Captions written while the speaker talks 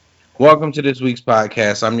Welcome to this week's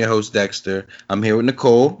podcast. I'm your host, Dexter. I'm here with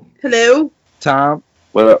Nicole, Hello. Tom,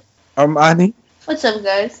 What up? Armani. What's up,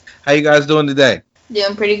 guys? How you guys doing today?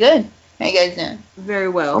 Doing pretty good. How you guys doing? Very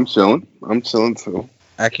well. I'm chilling. I'm chilling too.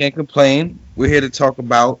 I can't complain. We're here to talk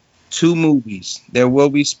about two movies. There will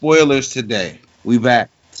be spoilers today. We back.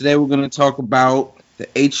 Today we're going to talk about the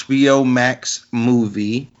HBO Max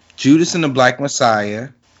movie, Judas and the Black Messiah,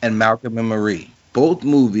 and Malcolm and Marie. Both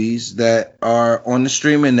movies that are on the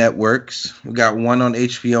streaming networks. We got one on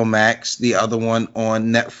HBO Max, the other one on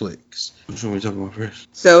Netflix. Which one are we talking about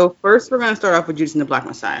first? So first, we're gonna start off with Judas and the Black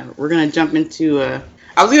Messiah. We're gonna jump into I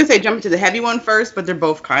was gonna say jump into the heavy one first, but they're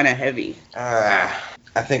both kind of heavy. I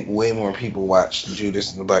think way more people watched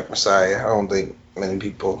Judas and the Black Messiah. I don't think many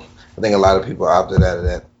people. I think a lot of people opted out of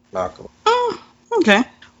that. Malcolm. Oh, okay.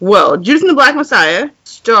 Well, Judas and the Black Messiah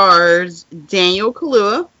stars Daniel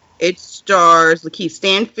Kaluuya. It stars Lakeith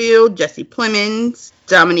Stanfield, Jesse Plemons,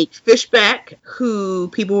 Dominique Fishback, who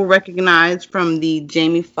people will recognize from the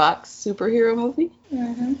Jamie Foxx superhero movie.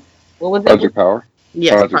 Mm-hmm. What was that? Project Power.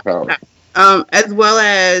 Yes, Project Power. As well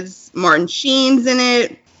as Martin Sheen's in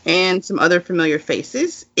it and some other familiar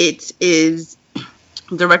faces. It is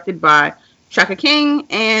directed by Shaka King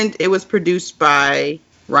and it was produced by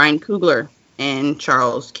Ryan Coogler and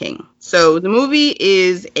Charles King. So the movie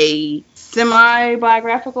is a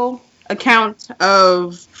semi-biographical account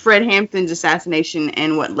of Fred Hampton's assassination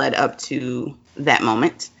and what led up to that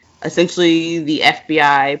moment. Essentially, the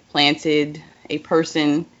FBI planted a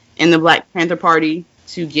person in the Black Panther Party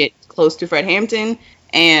to get close to Fred Hampton,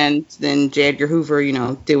 and then J. Edgar Hoover,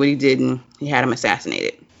 did what he did and he had him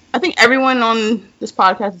assassinated. I think everyone on this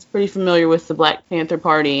podcast is pretty familiar with the Black Panther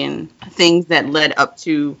Party and things that led up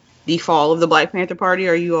to the fall of the Black Panther Party.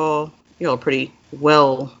 Are you all pretty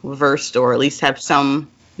well versed, or at least have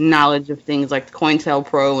some knowledge of things like the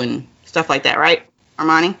COINTELPRO and stuff like that, right,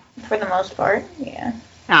 Armani? For the most part, yeah.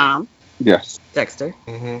 Tom? Yes. Dexter?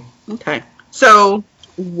 Mm-hmm. Okay. So,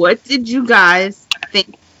 what did you guys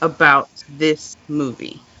think about this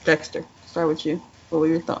movie? Dexter, start with you. What were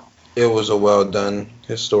your thoughts? It was a well done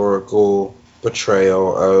historical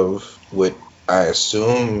portrayal of what I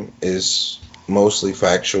assume is mostly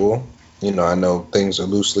factual. I know things are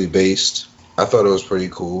loosely based. I thought it was pretty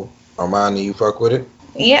cool. Armani, you fuck with it?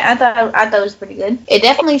 Yeah, I thought it was pretty good. It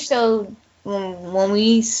definitely showed when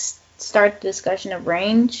we start the discussion of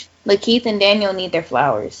range. Lakeith and Daniel need their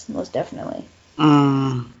flowers, most definitely.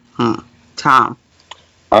 Tom?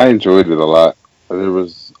 I enjoyed it a lot. There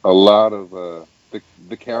was a lot of the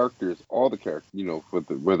characters, all the characters,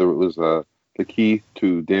 whether it was the key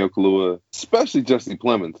to Daniel Kaluuya, especially Jesse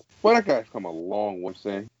Plemons. Well, that guy's come a long way,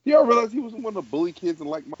 saying. Y'all realize he was one of the bully kids in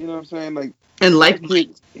Like Mike? You know what I'm saying? Mike.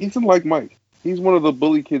 He's in Like Mike. He's one of the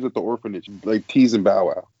bully kids at the orphanage, like teasing Bow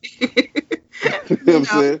Wow. You know what I'm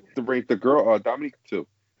saying? To bring the girl, Dominique, too.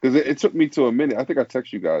 Because it took me to a minute. I think I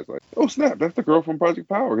texted you guys like, oh, snap, that's the girl from Project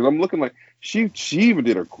Power. Because I'm looking like, she even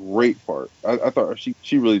did a great part. I thought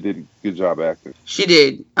she really did a good job acting. She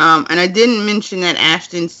did. And I didn't mention that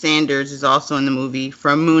Ashton Sanders is also in the movie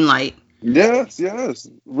from Moonlight. Yes.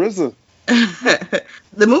 RZA.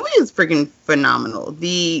 The movie is freaking phenomenal.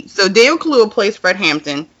 So Daniel Kaluuya plays Fred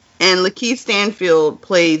Hampton, and Lakeith Stanfield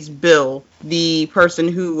plays Bill, the person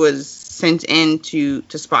who was sent in to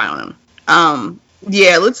spy on him.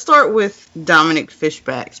 Yeah, let's start with Dominique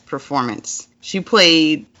Fishback's performance. She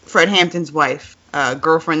played Fred Hampton's wife,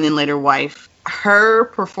 girlfriend, then later wife. Her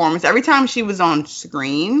performance, every time she was on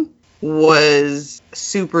screen, was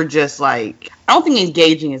super just like, I don't think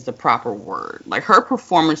engaging is the proper word. Like, her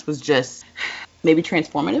performance was just, maybe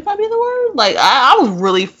transformative might be the word. Like, I was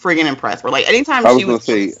really friggin' impressed. Like, anytime she was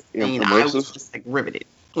immersive. I was just, like, riveted.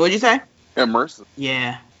 What'd you say? Immersive.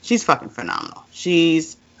 Yeah, she's fucking phenomenal.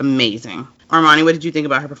 She's amazing. Armani, what did you think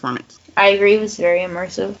about her performance? I agree, it was very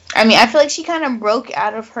immersive. I mean, I feel like she kind of broke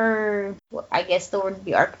out of her, I guess the word would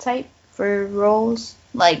be archetype for roles.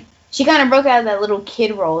 Like, she kind of broke out of that little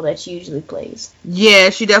kid role that she usually plays. Yeah,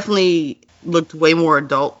 she definitely looked way more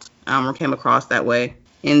adult, or came across that way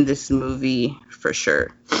in this movie for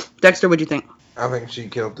sure. Dexter, what'd you think? I think she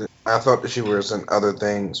killed it. I thought that she was in other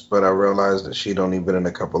things, but I realized that she'd only been in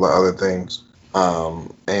a couple of other things.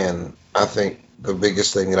 And I think the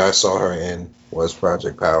biggest thing that I saw her in was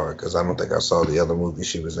Project Power, because I don't think I saw the other movie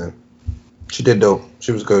she was in. She did dope.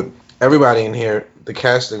 She was good. Everybody in here, the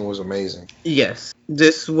casting was amazing. Yes,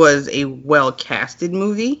 this was a well-casted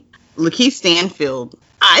movie. Lakeith Stanfield,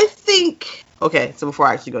 I think... Okay, so before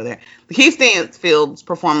I actually go there, Lakeith Stanfield's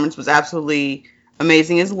performance was absolutely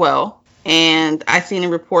amazing as well. And I seen a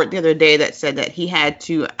report the other day that said that he had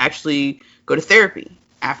to actually go to therapy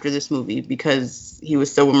after this movie because he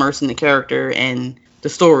was so immersed in the character and the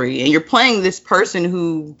story, and you're playing this person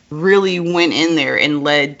who really went in there and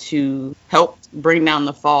led to help bring down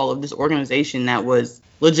the fall of this organization that was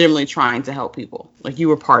legitimately trying to help people. Like, you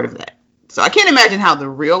were part of that. So I can't imagine how the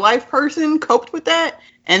real life person coped with that,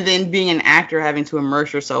 and then being an actor having to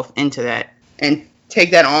immerse yourself into that and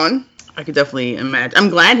take that on. I could definitely imagine. I'm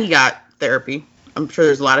glad he got therapy. I'm sure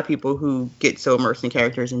there's a lot of people who get so immersed in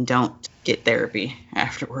characters and don't get therapy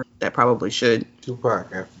afterward. That probably should. Tupac.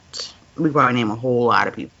 Yeah. We probably name a whole lot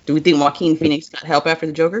of people. Do we think Joaquin Phoenix got help after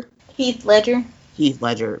the Joker? Heath Ledger. Heath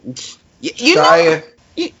Ledger. You know,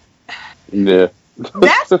 Yeah.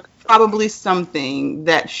 that's probably something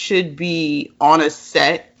that should be on a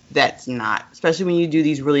set that's not. Especially when you do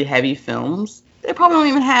these really heavy films. They probably don't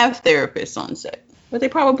even have therapists on set. But they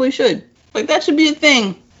probably should. Like, that should be a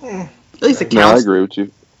thing. At least a counselor. No, I agree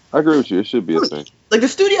with you. It should be a thing. Like, the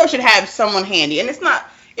studio should have someone handy. And it's not,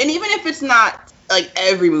 and even if it's not like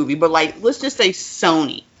every movie, but like, let's just say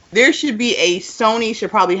Sony. Sony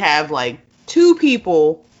should probably have like 2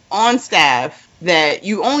 people on staff that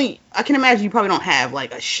I can imagine you probably don't have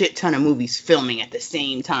like a shit ton of movies filming at the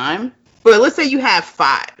same time. But let's say you have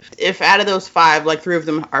 5. If out of those 5, like 3 of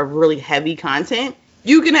them are really heavy content,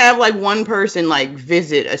 you can have like one person like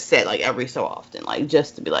visit a set like every so often, like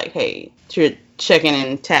just to be like, hey, to check in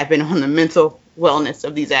and tap in on the mental wellness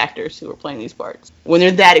of these actors who are playing these parts when they're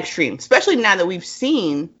that extreme. Especially now that we've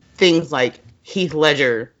seen things like Heath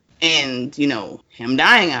Ledger and, you know, him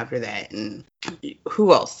dying after that. And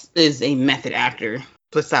who else is a method actor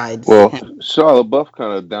besides him? Shia LaBeouf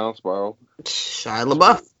kind of down spiral. Shia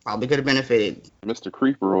LaBeouf probably could have benefited. Mr.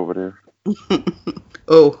 Creeper over there.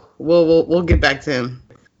 Oh, we'll get back to him.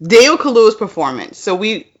 Daniel Kaluuya's performance. So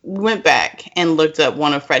we went back and looked up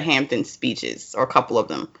one of Fred Hampton's speeches, or a couple of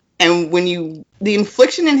them. And the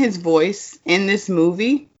inflection in his voice in this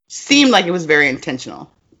movie seemed like it was very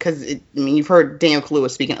intentional. Because, you've heard Daniel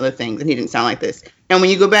Kaluuya speak in other things, and he didn't sound like this. And when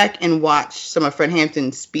you go back and watch some of Fred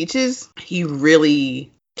Hampton's speeches, he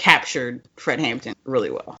really captured Fred Hampton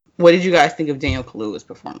really well. What did you guys think of Daniel Kaluuya's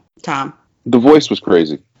performance? Tom? The voice was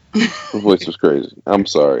crazy. I'm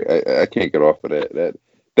sorry. I can't get off of that.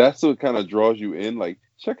 That's what kind of draws you in. Like,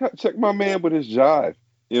 check my man with his jive.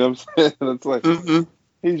 You know what I'm saying? It's like,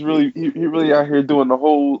 he's really, he really out here doing the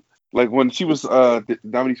whole, like when she was,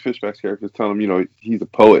 Dominique Fishback's character telling him, you know, he's a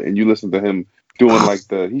poet, and you listen to him doing like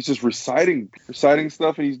he's just reciting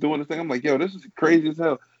stuff, and he's doing this thing. I'm like, yo, this is crazy as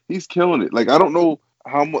hell. He's killing it. Like, I don't know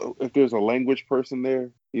how much, if there's a language person there.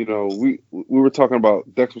 You know, we were talking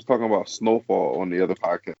about, Dex was talking about Snowfall on the other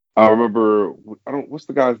podcast. I remember, what's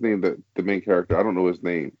the guy's name, the main character? I don't know his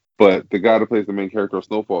name, but the guy that plays the main character of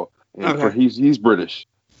Snowfall, and he's British.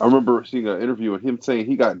 I remember seeing an interview with him saying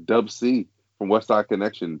he got Dub C from West Side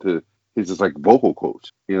Connection to his just like vocal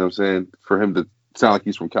coach. You know what I'm saying? For him to sound like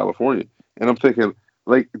he's from California. And I'm thinking,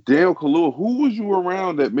 like, Daniel Kaluuya, who was you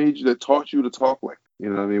around that taught you to talk like? You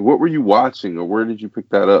know what I mean? What were you watching, or where did you pick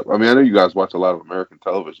that up? I mean, I know you guys watch a lot of American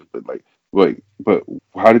television, but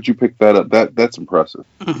how did you pick that up? That's impressive.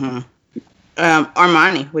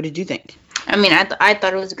 Armani, what did you think? I mean, I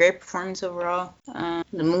thought it was a great performance overall.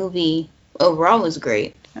 The movie overall was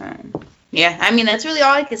great. Yeah, I mean, that's really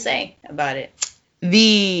all I could say about it.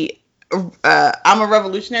 The I'm a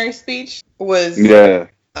Revolutionary speech was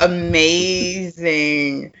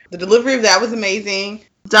amazing. The delivery of that was amazing.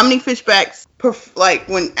 Dominique Fishback's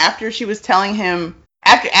after she was telling him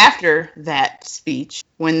after that speech,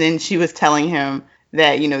 when then she was telling him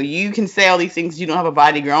that, you know, you can say all these things, you don't have a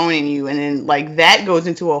body growing in you, and then like that goes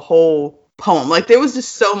into a whole poem. Like, there was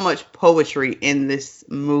just so much poetry in this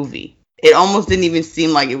movie. It almost didn't even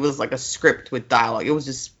seem like it was like a script with dialogue. It was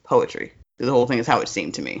just poetry. The whole thing is how it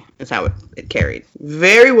seemed to me. It's how it carried.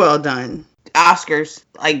 Very well done. Oscars.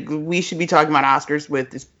 Like, we should be talking about Oscars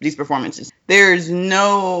with these performances. There's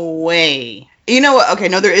no way. You know what? Okay,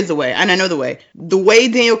 no, there is a way. And I know the way. The way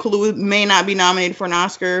Daniel Kaluuya may not be nominated for an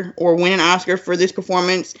Oscar or win an Oscar for this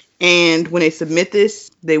performance, and when they submit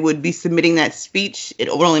this, they would be submitting that speech. It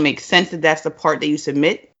would only make sense that that's the part that you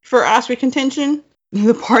submit for Oscar contention.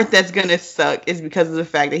 The part that's going to suck is because of the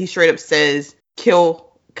fact that he straight up says,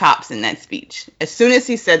 kill cops in that speech. As soon as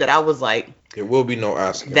he said that, I was like, there will be no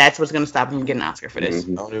Oscar. That's what's going to stop him from getting an Oscar for this. I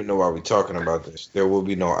don't even know why we're talking about this. There will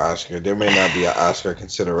be no Oscar. There may not be an Oscar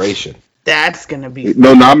consideration. That's going to be...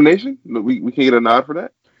 No nomination? We can't get a nod for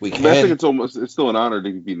that? We can. I think it's still an honor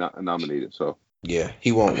to be nominated, so... Yeah,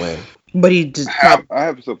 he won't win. But he just... I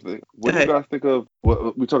have something. What do you guys think of...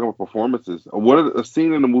 What we're talking about performances. A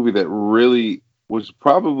scene in the movie that really was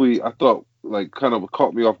probably, I thought, like, kind of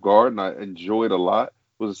caught me off guard, and I enjoyed a lot,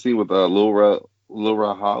 was a scene with Lil Rel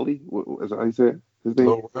Holley. Is that how you say it? His name?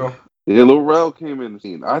 Lil Rel? Yeah, Lil Rel came in the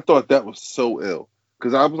scene. I thought that was so ill.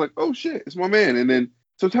 because I was like, oh shit, it's my man. And then,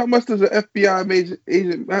 so how much does an FBI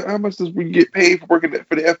agent? How much does we get paid for working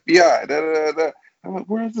for the FBI? Da, da, da, da. I'm like,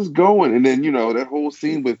 where is this going? And then that whole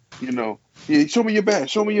scene with yeah, show me your badge,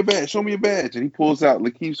 show me your badge, show me your badge, and he pulls out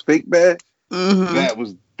Lakeith's fake badge. Mm-hmm.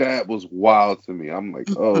 That was wild to me. I'm like,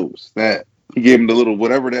 oh snap. He gave him the little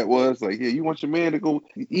whatever that was. Like, yeah, you want your man to go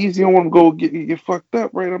easy. I want him to go get fucked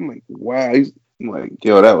up, right? I'm like, wow. I'm like,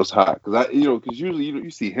 yo, that was hot. Because because usually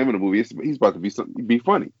you see him in a movie, he's about to be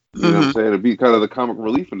funny. You know what I'm saying? To be kind of the comic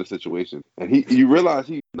relief in the situation. And you realize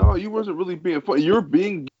you wasn't really being funny. You're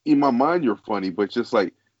being, in my mind, you're funny, but just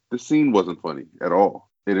like the scene wasn't funny at all.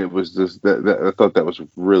 And it was just that I thought that was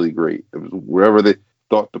really great. It was wherever they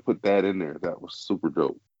thought to put that in there, that was super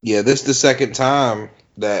dope. Yeah, this is the second time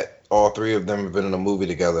that all three of them have been in a movie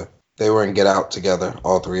together. They were in Get Out together,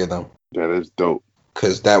 all three of them. That is dope.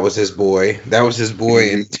 Because that was his boy. And that was his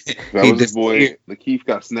boy. Lakeith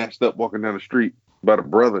got snatched up walking down the street by the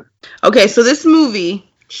brother. Okay, so this movie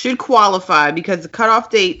should qualify because the cutoff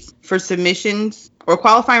dates for submissions or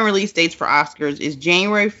qualifying release dates for Oscars is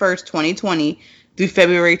January 1st, 2020 through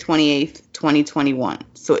February 28th, 2021.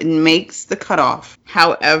 So it makes the cutoff.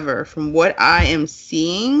 However, from what I am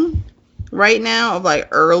seeing right now of like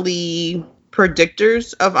early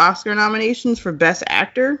predictors of Oscar nominations for Best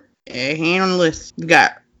Actor, hand on the list. We've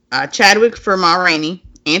got Chadwick for Ma Rainey,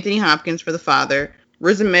 Anthony Hopkins for The Father,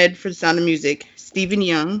 Riz Ahmed for The Sound of Music, Stephen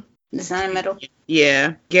Young, The Sound of Metal.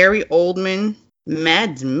 Yeah, Gary Oldman,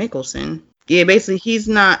 Mads Mikkelsen. Yeah, basically he's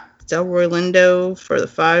not. Delroy Lindo for The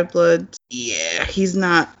Five Bloods. Yeah, he's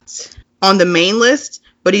not on the main list,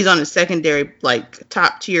 but he's on the secondary, like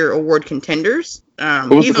top tier award contenders. What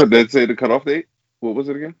was the cutoff date? What was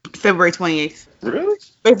it again? February 28th. Really?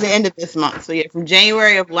 It's the end of this month. So yeah, from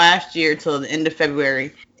January of last year till the end of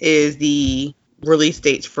February is the release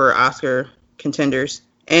dates for Oscar contenders.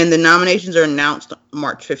 And the nominations are announced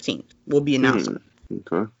March 15th. Will be announced.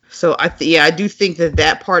 Okay. So I do think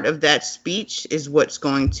that part of that speech is what's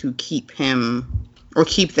going to keep him or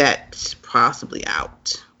keep that possibly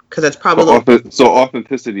out. Because that's probably so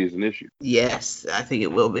authenticity is an issue. Yes, I think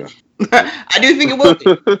it will be. Yeah. I do think it will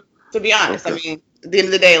be. To be honest, okay. I mean, at the end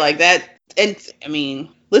of the day, like that, and I mean,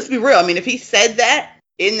 let's be real. I mean, if he said that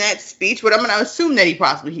in that speech, but I'm gonna assume that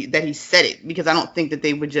he said it because I don't think that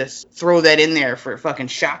they would just throw that in there for fucking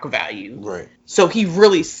shock value. Right. So he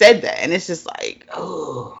really said that, and it's just like,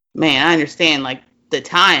 oh man, I understand like the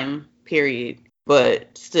time period,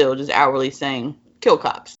 but still, just outwardly saying kill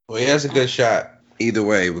cops. Well, he has a good shot either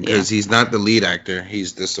way because he's not the lead actor;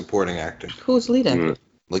 he's the supporting actor. Who's the lead actor?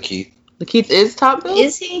 Lakeith. Lakeith is top bill?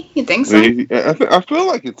 Is he? You think so? I feel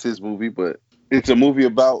like it's his movie, but it's a movie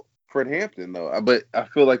about Fred Hampton, though. But I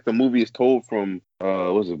feel like the movie is told from,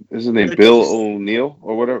 is his name Bill O'Neill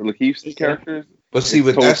or whatever? Lakeith's character? But see,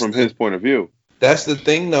 it's told from his point of view. That's the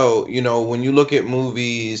thing, though. When you look at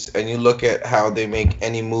movies and you look at how they make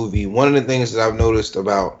any movie, one of the things that I've noticed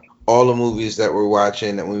about all the movies that we're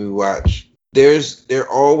watching and when we watch, they're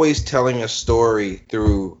always telling a story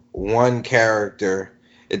through one character.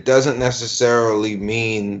 It doesn't necessarily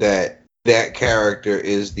mean that character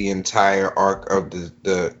is the entire arc of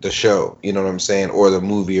the show, you know what I'm saying, or the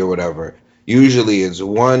movie or whatever. Usually it's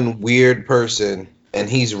one weird person and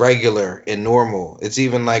he's regular and normal. It's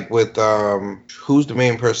even like with who's the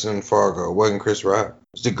main person in Fargo? It wasn't Chris Rock.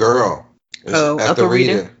 It's the girl. It's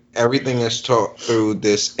Ethelreda. Everything is taught through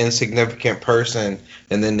this insignificant person,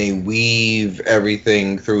 and then they weave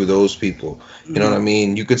everything through those people. You know what I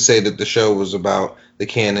mean? You could say that the show was about the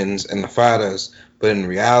Cannons and the Fadas, but in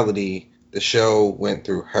reality, the show went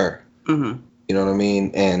through her. Mm-hmm. You know what I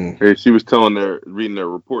mean? And she was reading their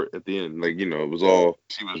report at the end. Like, it was all,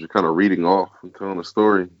 she was kind of reading off and telling a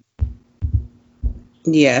story.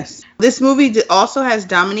 Yes. This movie also has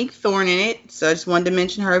Dominique Thorne in it, so I just wanted to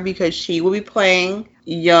mention her because she will be playing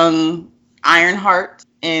young Ironheart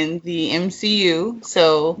in the MCU.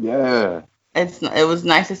 So yeah, it was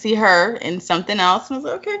nice to see her in something else. I was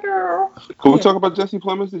like, okay, girl. Can we talk about Jesse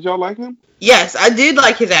Plemons? Did y'all like him? Yes, I did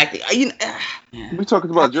like his acting. We talking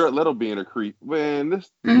about Jared Leto being a creep. Man,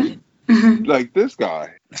 this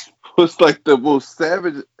guy was like the most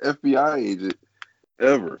savage FBI agent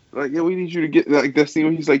ever. Like, yeah, we need you to get like that scene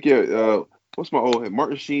where he's like, what's my old head?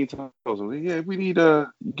 Martin Sheen tells him, yeah, we need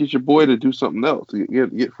get your boy to do something else.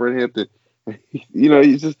 Get Fred Hampton.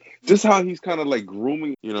 He's just how he's kind of like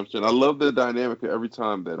grooming. You know what I'm saying? I love the dynamic every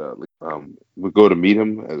time that we go to meet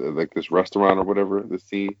him at like this restaurant or whatever, the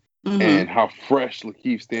scene, and how fresh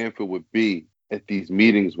Lakeith Stanfield would be at these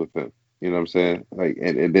meetings with him. You know what I'm saying? Like,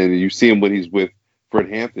 and then you see him when he's with Fred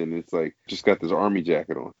Hampton. It's like just got this army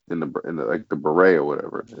jacket on in the like the beret or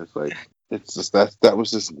whatever. It's like It's just that was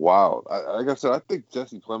just wild. Like I said, I think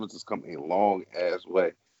Jesse Plemons has come a long ass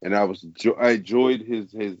way, and I enjoyed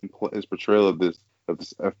his portrayal of this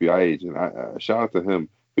FBI agent. I shout out to him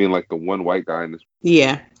being like the one white guy in this.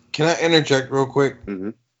 Yeah. Can I interject real quick?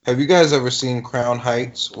 Mm-hmm. Have you guys ever seen Crown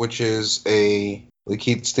Heights, which is a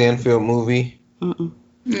Lakeith Stanfield movie? Mm-mm.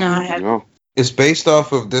 No, I haven't. No. It's based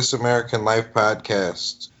off of This American Life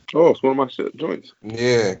podcast. Oh, it's one of my joints.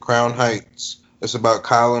 Yeah, Crown Heights. It's about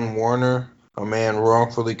Colin Warner, a man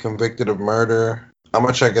wrongfully convicted of murder. I'm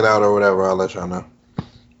going to check it out or whatever. I'll let y'all know.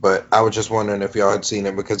 But I was just wondering if y'all had seen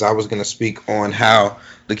it because I was going to speak on how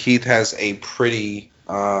Lakeith has a pretty...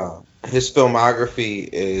 his filmography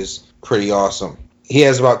is pretty awesome. He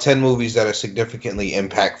has about 10 movies that are significantly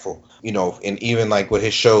impactful. You know, and even like with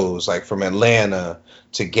his shows, like from Atlanta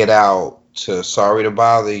to Get Out to Sorry to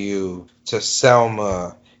Bother You to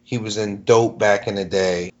Selma. He was in Dope back in the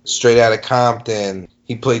day. Straight Outta Compton.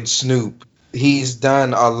 He played Snoop. He's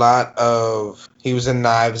done a lot of. He was in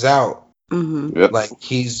Knives Out. Mm-hmm. Yep. Like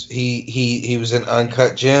he was in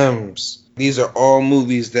Uncut Gems. These are all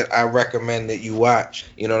movies that I recommend that you watch.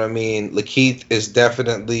 You know what I mean? Lakeith is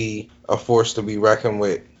definitely a force to be reckoned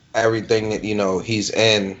with. Everything that he's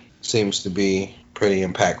in seems to be pretty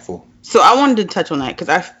impactful. So I wanted to touch on that because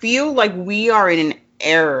I feel like we are in an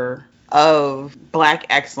era of Black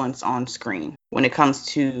excellence on screen when it comes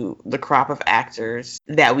to the crop of actors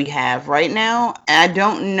that we have right now. And I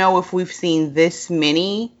don't know if we've seen this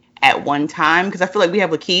many at one time because I feel like we have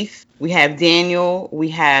Lakeith, we have Daniel, we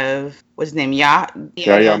have what's his name, Yahya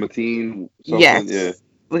Mateen. Yes, yeah.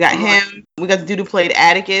 We got him. We got the dude who played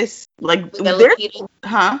Atticus. Like, We got Lupita.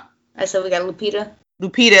 Huh? I said we got Lupita.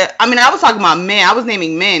 Lupita. I mean, I was talking about men. I was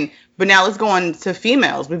naming men, but now let's go on to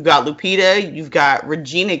females. We've got Lupita. You've got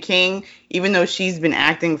Regina King. Even though she's been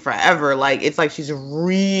acting forever, like it's like she's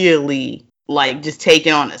really like just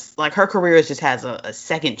taking on this. Like her career just has a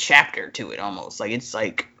second chapter to it almost. Like it's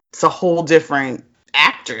a whole different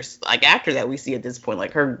actor that we see at this point.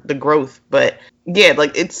 Like the growth. But yeah,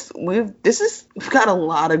 like we've got a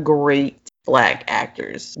lot of great Black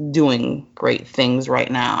actors doing great things right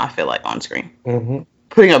now. I feel like on screen. Mm-hmm.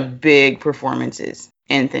 Putting up big performances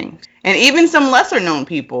and things. And even some lesser known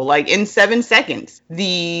people, like in 7 Seconds,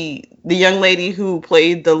 the young lady who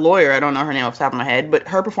played the lawyer, I don't know her name off the top of my head, but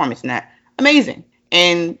her performance in that, amazing.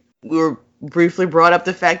 And we were briefly brought up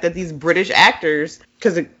the fact that these British actors,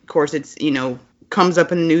 because of course it's, comes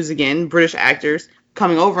up in the news again, British actors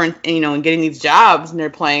coming over and getting these jobs, and they're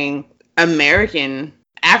playing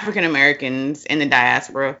African Americans in the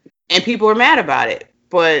diaspora, and people are mad about it.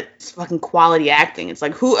 But it's fucking quality acting. It's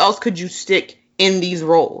like, who else could you stick in these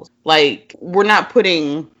roles? Like, we're not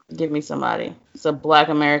putting... Give me somebody. It's a Black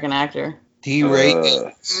American actor. D-Ray.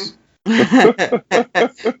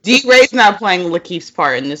 D-Ray's not playing Lakeith's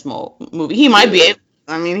part in this movie. He might be able...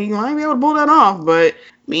 he might be able to pull that off, but,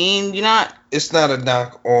 you're not... It's not a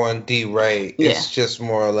knock on D-Ray. Yeah. It's just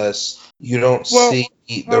more or less, you don't see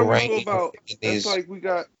the range. It's like we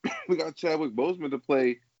got Chadwick Boseman to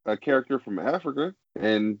play a character from Africa,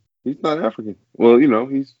 and he's not African. Well,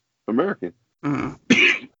 he's American.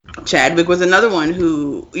 Mm-hmm. Chadwick was another one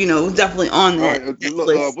who, was definitely on that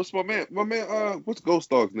list. What's my man? What's Ghost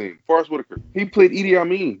Dog's name? Forrest Whitaker. He played Idi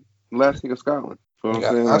Amin, Last King of Scotland. You know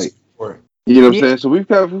what I'm saying? You know what I'm saying? So we've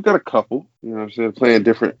got a couple. You know what I'm saying? Playing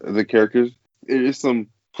the characters. There's some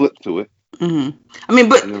flip to it. Mm-hmm.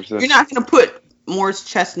 But you're not gonna put Morris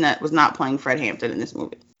Chestnut was not playing Fred Hampton in this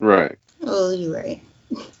movie, right? Oh, you're right.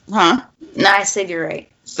 Huh? No, I said you're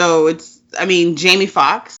right. So it's, Jamie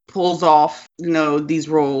Foxx pulls off, these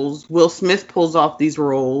roles. Will Smith pulls off these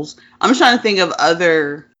roles. I'm trying to think of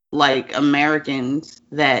other, Americans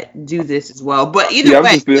that do this as well. But either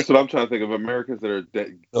way. That's what I'm trying to think of. Americans that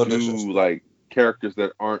do, characters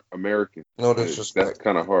that aren't American. No disrespect. That's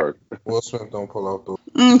kind of hard. Will Smith don't pull out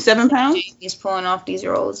those. 7 pounds? He's pulling off these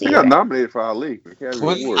roles. He got nominated for Ali.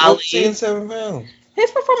 Was he in 7 pounds? His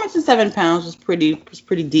performance in 7 pounds was pretty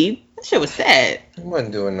deep. That shit was sad. He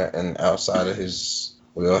wasn't doing nothing outside of his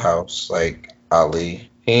wheelhouse like Ali.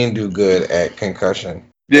 He didn't do good at Concussion.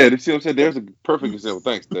 Yeah, you see what I'm saying? There's a perfect example.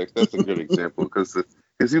 Thanks, Dex. That's a good example because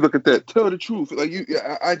you look at that, tell the truth. Like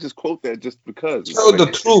I just quote that just because. Tell the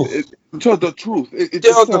truth. Tell the truth.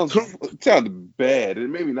 It sounded bad. It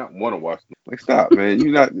made me not want to watch it. Like, stop, man.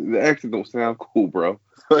 The accent don't sound cool, bro.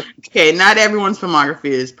 Okay, not everyone's filmography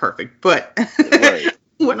is perfect, but right.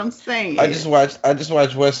 What I'm saying I just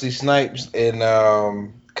watched Wesley Snipes in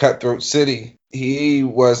Cutthroat City. He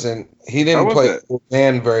didn't play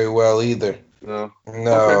man very well either. No. Okay,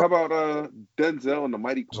 how about Denzel and the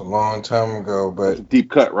Mighty? It was a long time ago, but it's a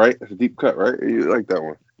deep cut, right? You like that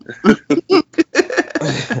one.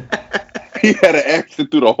 He had an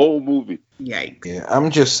accent through the whole movie. Yikes. Yeah, I'm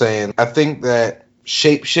just saying. I think that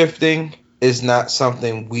shape shifting is not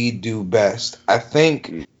something we do best. I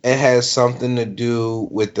think it has something to do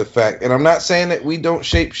with the fact, and I'm not saying that we don't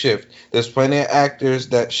shapeshift. There's plenty of actors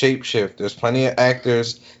that shapeshift. There's plenty of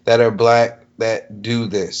actors that are black that do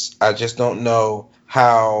this. I just don't know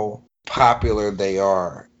how popular they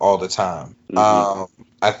are all the time.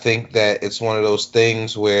 I think that it's one of those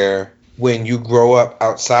things where when you grow up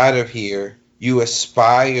outside of here, you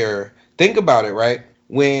aspire. Think about it, right?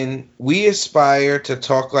 When we aspire to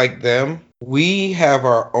talk like them, we have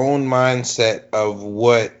our own mindset of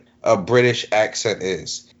what a British accent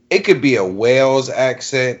is. It could be a Wales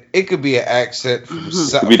accent. It could be an accent from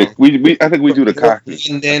I think we do the Cockney.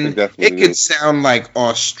 And then it could sound like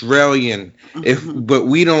Australian, but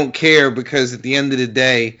we don't care because at the end of the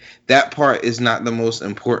day, that part is not the most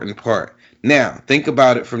important part. Now, think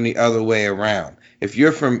about it from the other way around. If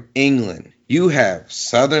you're from England, you have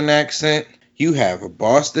Southern accent, you have a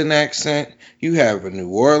Boston accent, you have a New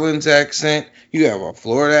Orleans accent, you have a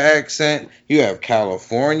Florida accent, you have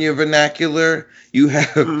California vernacular, you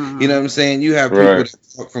have, you know what I'm saying? You have people that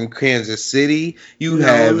talk from Kansas City, you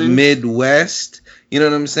have Midwest, you know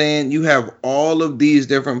what I'm saying? You have all of these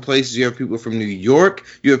different places. You have people from New York,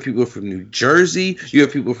 you have people from New Jersey, you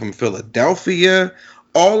have people from Philadelphia.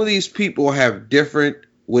 All of these people have different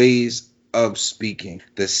ways of speaking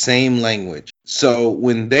the same language. So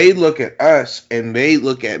when they look at us and they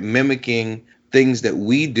look at mimicking things that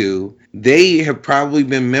we do, they have probably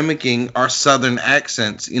been mimicking our Southern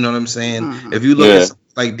accents. You know what I'm saying? If you look at something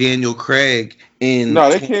like Daniel Craig in... No,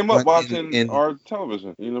 they came up watching our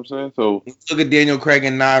television. You know what I'm saying? So look at Daniel Craig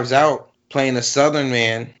in Knives Out playing a Southern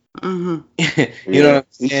man. You know what I'm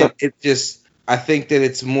saying? It's just... I think that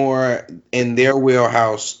it's more in their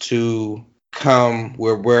wheelhouse to come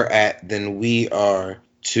where we're at than we are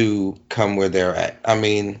to come where they're at. I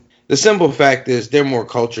mean, the simple fact is they're more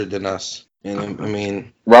cultured than us. You know, I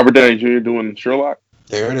mean, Robert Downey Jr. doing Sherlock.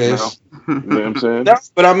 There it is. You know what I'm saying? No,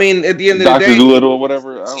 but I mean, at the end of the day, Dr. Dolittle or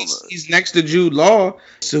whatever. I don't know. He's next to Jude Law,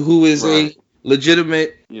 so who is a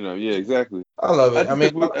legitimate. You know, yeah, exactly. I love it.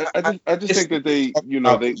 I just think that they, you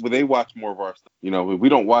know, they watch more of our stuff. You know, we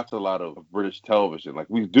don't watch a lot of British television. Like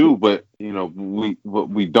we do, but you know,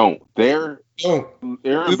 we don't. Their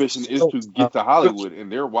ambition is to get to Hollywood,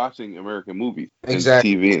 and they're watching American movies,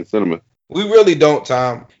 exactly, and TV and cinema. We really don't,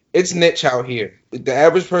 Tom. It's niche out here. The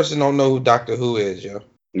average person don't know who Doctor Who is, yo.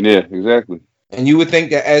 Yeah, exactly. And you would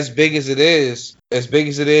think that as big as it is,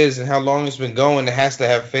 and how long it's been going, it has to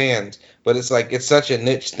have fans. But it's like, it's such a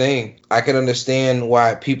niche thing. I can understand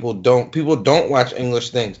why people don't watch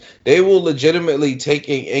English things. They will legitimately take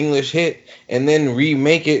an English hit and then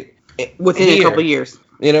remake it within a couple years.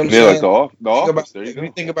 You know what I'm saying? Like the Office. If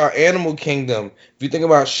you think about Animal Kingdom, if you think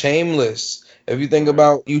about Shameless, if you think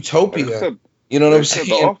about Utopia, you know what I'm saying?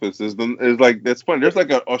 The Office is like, that's funny. There's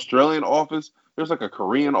like an Australian Office. There's like a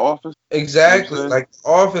Korean Office. Exactly. You know like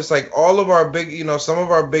Office, like all of our big, you know, some of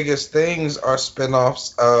our biggest things are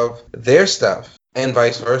spinoffs of their stuff and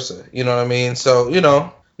vice versa. You know what I mean? So, you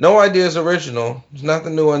know, no idea is original. There's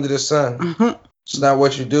nothing new under the sun. It's not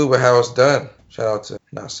what you do, but how it's done. Shout out to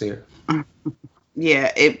Nasir. Yeah,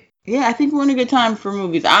 I think we're in a good time for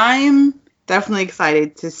movies. I'm definitely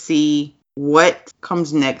excited to see what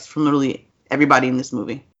comes next from literally everybody in this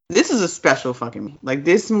movie. This is a special fucking movie. Like,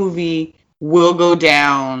 this movie will go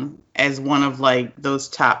down as one of, like, those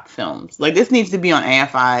top films. Like, this needs to be on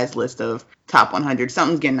AFI's list of top 100.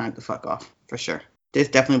 Something's getting knocked the fuck off, for sure. This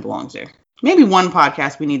definitely belongs there. Maybe one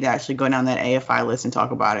podcast we need to actually go down that AFI list and talk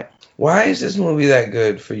about it. Why is this movie that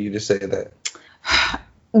good for you to say that?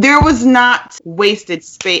 There was not wasted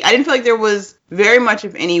space. I didn't feel like there was very much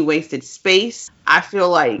of any wasted space. I feel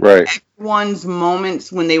like everyone's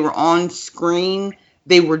moments when they were on screen,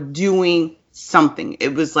 they were doing something.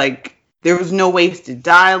 It was like, there was no wasted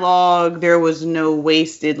dialogue. There was no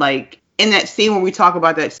wasted, like, in that scene where we talk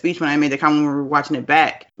about that speech when I made the comment when we were watching it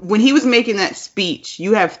back. When he was making that speech,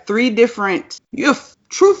 you have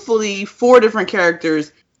truthfully 4 different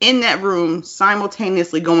characters in that room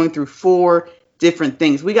simultaneously going through 4 different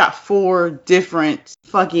things. We got 4 different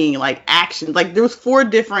fucking, like, actions. Like, there was 4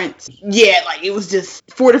 different, like, it was just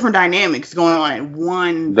 4 different dynamics going on at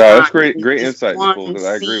one. No, that's great insight, Nicole, because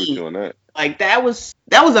I agree with you on that. Like, that was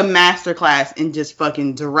a masterclass in just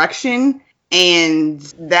fucking direction, and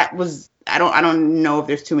that was, I don't know if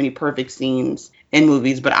there's too many perfect scenes in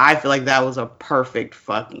movies, but I feel like that was a perfect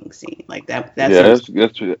fucking scene. Like, that's I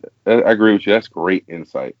agree with you. That's great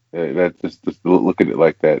insight. That's just look at it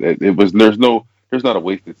like that. There's not a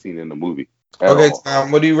wasted scene in the movie. Okay,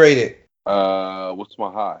 Tom, what do you rate it? What's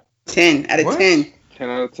my high? 10 out of 10. 10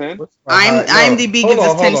 out of 10. IMDb gives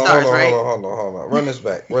us 10 stars, right? Hold on. Run this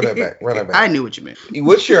back. Run it back. I knew what you meant.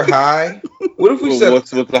 What's your high? What if we said what's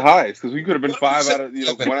the highest? Because we could have been 5 out of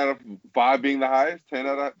 1 out of 5 being the highest, 10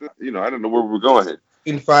 out of I don't know where we're going here.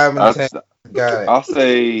 in 5 and 10? Got it. I'll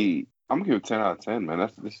say I'm gonna give it 10 out of 10, man.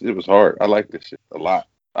 It was hard. I like this shit a lot.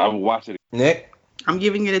 I will watch it. Nick? I'm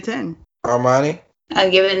giving it a 10. Armani? I'll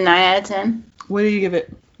give it a 9 out of 10. What do you give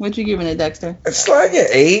it? What you giving it, Dexter? It's like an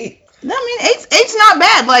 8. I mean, eight's not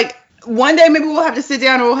bad. Like, one day maybe we'll have to sit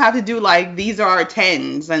down and we'll have to do like, these are our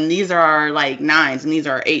 10s and these are our like 9s and these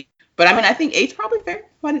are 8. But I mean, I think 8's probably fair.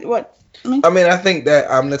 What? I mean, I think that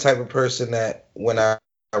I'm the type of person that when I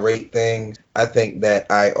rate things, I think that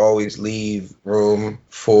I always leave room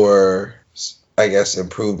for, I guess,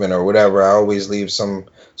 improvement or whatever. I always leave some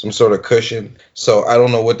sort of cushion. So I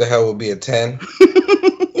don't know what the hell would be a 10.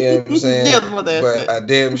 You know what I'm saying? Yeah, but I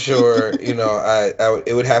damn sure,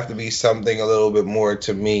 it would have to be something a little bit more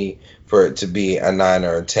to me for it to be a 9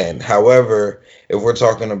 or a 10. However, if we're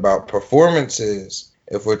talking about performances,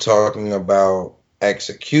 if we're talking about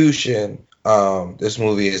execution, this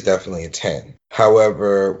movie is definitely a 10.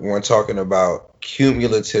 However, when we're talking about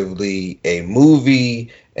cumulatively a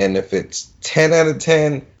movie, and if it's 10 out of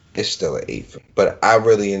 10, it's still an 8. But I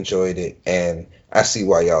really enjoyed it, and I see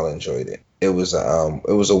why y'all enjoyed it. It was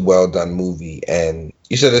a well done movie, and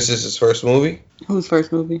you said this is his first movie? Whose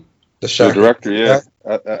first movie? The director, yeah.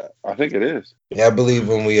 I think it is. Yeah, I believe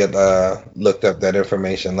when we had looked up that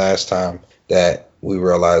information last time that we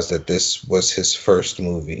realized that this was his first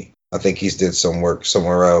movie. I think he's did some work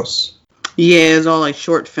somewhere else. Yeah, it's all like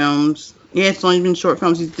short films. Yeah, it's only been short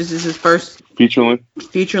films. This is his first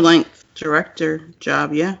feature length director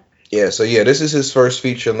job. Yeah. Yeah, so this is his first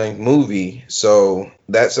feature-length movie, so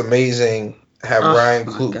that's amazing. Have Ryan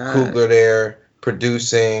Coogler there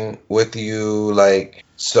producing with you,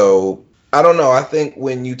 so I don't know. I think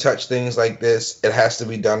when you touch things like this, it has to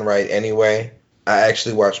be done right anyway. I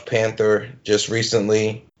actually watched Panther just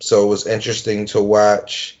recently, so it was interesting to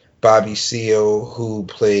watch Bobby Seale, who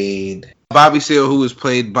was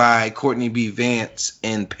played by Courtney B. Vance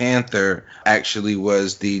in Panther, actually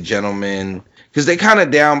was the gentleman. Because they kind of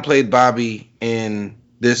downplayed Bobby in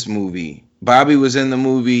this movie. Bobby was in the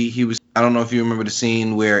movie. I don't know if you remember the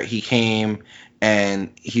scene where he came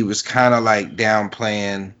and he was kind of like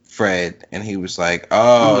downplaying Fred. And he was like,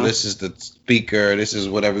 This is the speaker. This is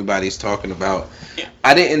what everybody's talking about.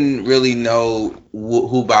 I didn't really know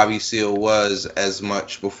who Bobby Seale was as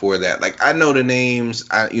much before that. Like, I know the names.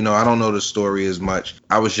 I don't know the story as much.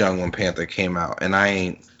 I was young when Panther came out. And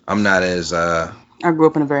I'm not as... I grew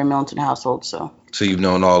up in a very militant household, so you've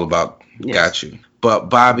known all about. Yes. Got you.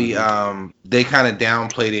 But Bobby, they kind of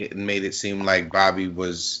downplayed it and made it seem like Bobby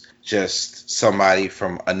was just somebody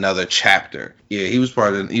from another chapter. Yeah, he was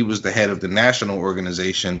the head of the national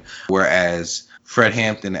organization, whereas Fred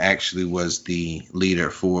Hampton actually was the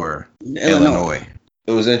leader for Illinois.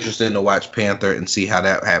 It was interesting to watch Panther and see how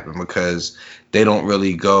that happened, because they don't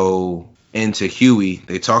really go into Huey.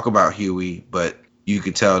 They talk about Huey, but you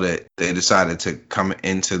could tell that they decided to come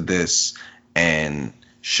into this and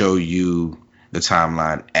show you the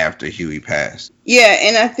timeline after Huey passed. Yeah,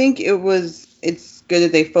 and I think it's good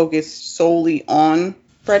that they focused solely on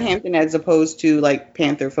Fred Hampton as opposed to like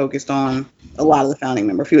Panther focused on a few of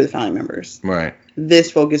the founding members. Right.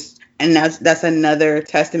 This focused, and that's another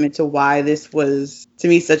testament to why this was, to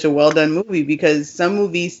me, such a well done movie, because some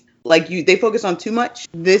movies they focus on too much.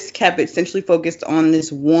 This kept it essentially focused on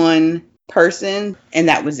this one person, and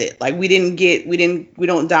that was it. Like, we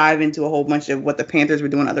don't dive into a whole bunch of what the Panthers were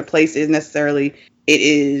doing other places necessarily. It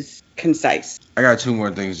is concise. I got 2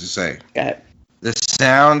 more things to say. Go ahead. The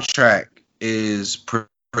soundtrack is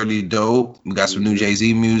pretty dope. We got some new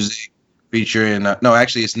Jay-Z music featuring it's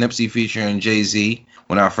Nipsey featuring Jay-Z.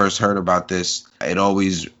 When I first heard about this, it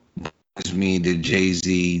always brings me to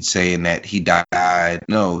Jay-Z saying that he died.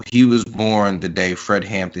 No, he was born the day Fred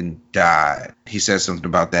Hampton died. He said something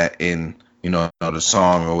about that in the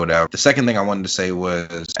song or whatever. The second thing I wanted to say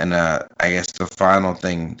was, and I guess the final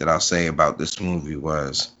thing that I'll say about this movie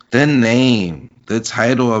was, the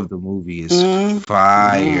title of the movie is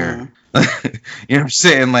Fire. You know what I'm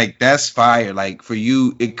saying? Like, that's fire. Like, for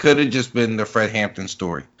you, it could have just been the Fred Hampton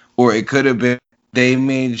story. Or it could have been, they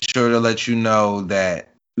made sure to let you know that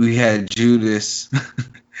we had Judas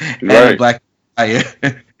and Black Fire.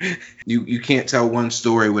 You can't tell one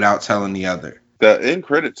story without telling the other. The end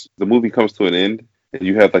credits, the movie comes to an end, and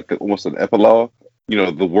you have almost an epilogue.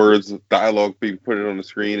 The words, dialogue being put on the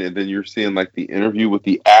screen, and then you're seeing like the interview with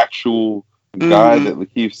the actual guy that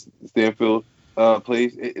Lakeith Stanfield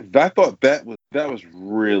plays. I thought that was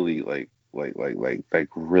really like like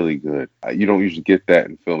really good. You don't usually get that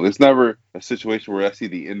in film. It's never a situation where I see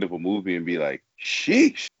the end of a movie and be like,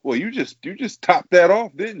 "Sheesh! Well, you just topped that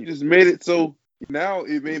off, didn't you? You just made it so now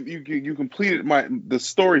it made you completed the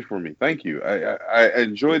story for me. Thank you. I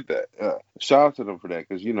enjoyed that. Shout out to them for that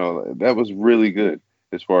because that was really good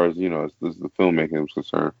as far as as the filmmaking was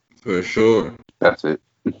concerned. For sure. That's it.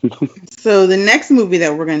 So the next movie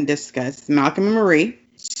that we're going to discuss, Malcolm and Marie,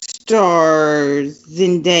 stars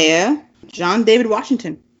Zendaya, John David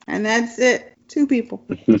Washington, and that's it. 2 people.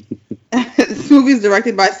 This movie is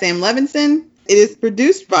directed by Sam Levinson. It is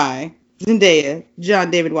produced by Zendaya,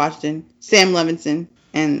 John David Washington, Sam Levinson,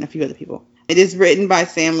 and a few other people. It is written by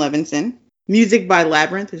Sam Levinson. Music by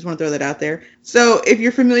Labyrinth. I just want to throw that out there. So if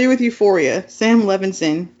you're familiar with Euphoria, Sam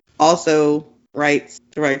Levinson also directs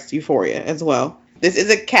Euphoria as well. This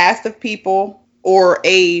is a cast of people or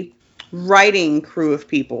a writing crew of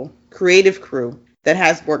people, creative crew that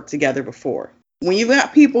has worked together before. When you've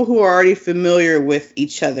got people who are already familiar with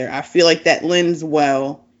each other, I feel like that lends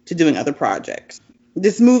well to doing other projects.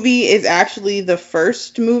 This movie is actually the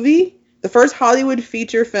first Hollywood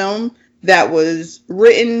feature film that was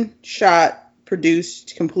written, shot,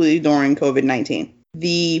 produced completely during COVID-19.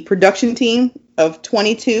 The production team of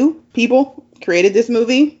 22 people created this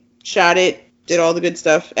movie, shot it, did all the good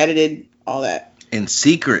stuff, edited, all that. In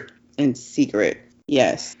secret.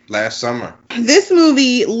 Yes. Last summer. This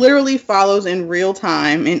movie literally follows in real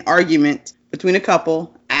time an argument between a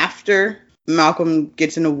couple after Malcolm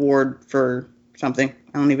gets an award for something.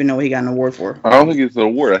 I don't even know what he got an award for. I don't think it's an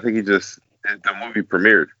award. I think the movie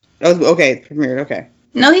premiered. Oh, okay, premiered. Okay.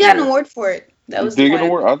 No, he got an award for it. That was Did he get an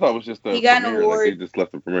award? I thought it was just a he got premiere, an award. like they just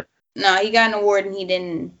left the premiere. No, he got an award and he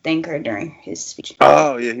didn't thank her during his speech.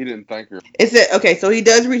 Oh yeah, he didn't thank her. So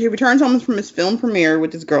he returns home from his film premiere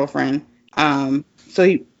with his girlfriend. So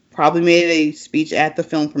he probably made a speech at the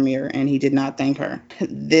film premiere and he did not thank her.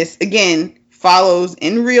 This again follows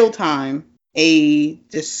in real time a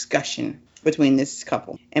discussion between this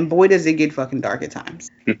couple. And boy does it get fucking dark at times.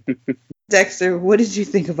 Dexter, what did you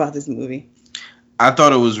think about this movie? I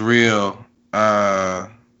thought it was real. Thought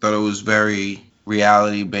it was very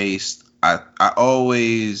reality based. I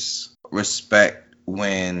always respect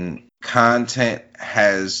when content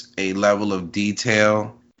has a level of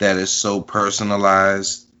detail that is so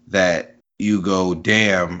personalized that you go,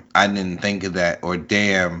 damn, I didn't think of that, or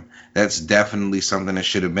damn, that's definitely something that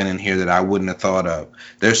should have been in here that I wouldn't have thought of.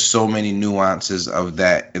 There's so many nuances of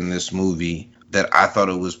that in this movie that I thought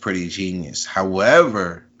it was pretty genius.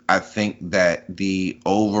 However, I think that the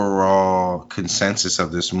overall consensus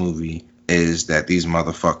of this movie is that these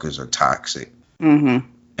motherfuckers are toxic. Mm-hmm.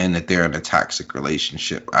 And that they're in a toxic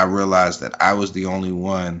relationship. I realized that I was the only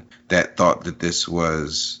one that thought that this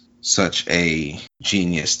was such a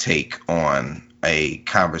genius take on a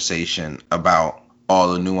conversation about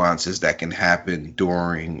all the nuances that can happen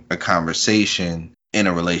during a conversation in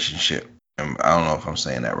a relationship. And I don't know if I'm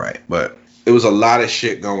saying that right, but it was a lot of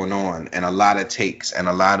shit going on and a lot of takes and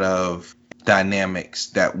a lot of dynamics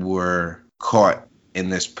that were caught in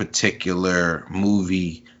this particular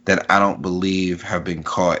movie that I don't believe have been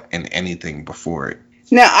caught in anything before it.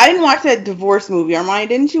 Now, I didn't watch that divorce movie. Armani,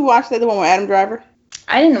 didn't you watch that, the one with Adam Driver?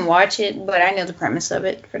 I didn't watch it, but I know the premise of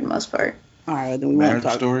it for the most part. All right, then we Marriage won't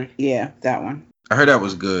talk. Story? Yeah, that one. I heard that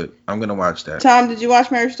was good. I'm going to watch that. Tom, did you watch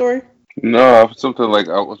Marriage Story? No, something like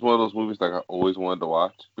it was one of those movies like I always wanted to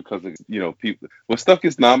watch because people when stuff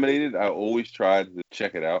gets nominated, I always try to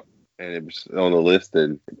check it out, and it was on the list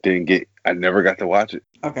and I never got to watch it.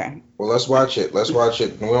 Okay. Well, let's watch it. We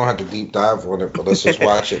don't have to deep dive on it, but let's just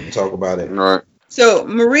watch it and talk about it. All right. So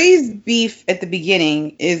Marie's beef at the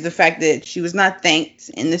beginning is the fact that she was not thanked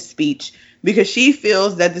in the speech because she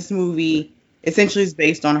feels that this movie essentially is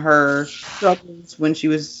based on her struggles when she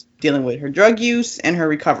was dealing with her drug use and her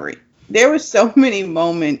recovery. There were so many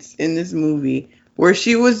moments in this movie where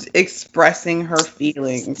she was expressing her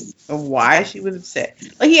feelings of why she was upset.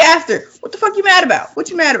 Like, he asked her, what the fuck you mad about? What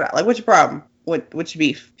you mad about? Like, what's your problem? What's your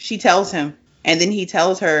beef? She tells him, and then he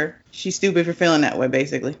tells her she's stupid for feeling that way,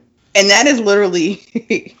 basically. And that is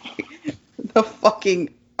literally the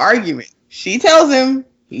fucking argument. She tells him,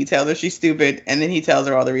 he tells her she's stupid, and then he tells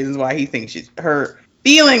her all the reasons why he thinks her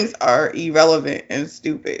feelings are irrelevant and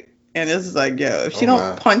stupid. And it's just like, yo, if she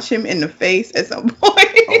don't punch him in the face at some point.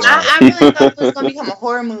 I really thought this was going to become a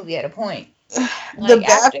horror movie at a point. The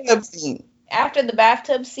bathtub scene. After the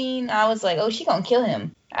bathtub scene, I was like, oh, she going to kill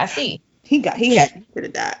him. I see. He should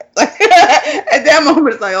have died. Like, at that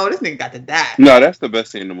moment, it's like, oh, this nigga got to die. No, that's the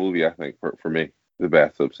best scene in the movie, I think, for me. The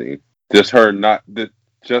bathtub scene. Just her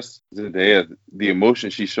just Zendaya, the emotion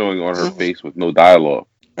she's showing on her face with no dialogue.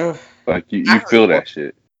 Ugh. Like, you feel that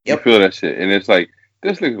shit. You Yep. feel that shit, and it's like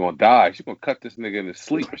this nigga gonna die. She's gonna cut this nigga in his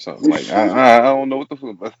sleep or something. Like I don't know what the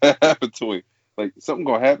fuck happened to him. Like something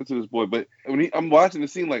gonna happen to this boy. But when I'm watching the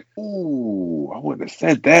scene, like, ooh, I wouldn't have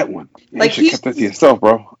said that one. Like, You should kept that to yourself,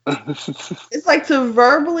 bro. It's like to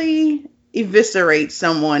verbally eviscerate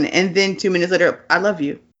someone and then 2 minutes later, I love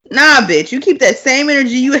you. Nah, bitch, you keep that same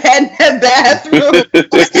energy you had in that bathroom.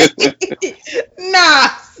 Nah,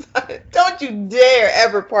 don't you dare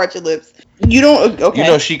ever part your lips. You don't. Okay. You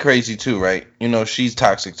know she crazy too, right? You know she's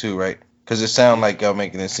toxic too, right? Because it sounds like y'all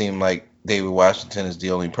making it seem like David Washington is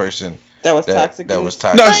the only person that was toxic. That was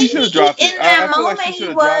toxic. No, But she should have dropped it. in that I feel like moment, she he should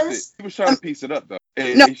have dropped it. was. He was trying to piece it up though,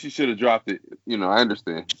 and No. she should have dropped it. You know, I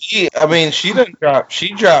understand. She didn't drop.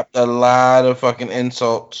 She dropped a lot of fucking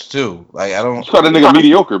insults too. Like I don't. She called that nigga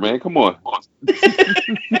mediocre, man. Come on. But she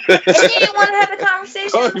didn't want to have the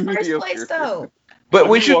conversation Oh, in the first mediocre. place, though. But When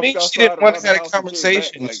what you you walked mean she outside didn't want around to have the a house and came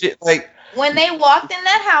conversation? back, Shit, like When they walked in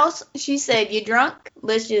that house, she said, "You drunk? I'm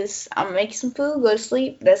gonna make you some food. Go to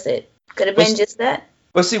sleep. That's it." Could have been just that.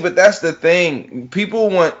 But that's the thing. People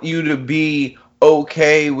want you to be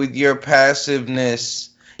okay with your passiveness.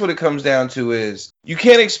 What it comes down to is you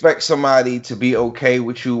can't expect somebody to be okay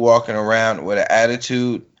with you walking around with an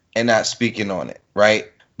attitude and not speaking on it,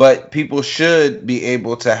 right? But people should be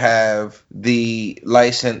able to have the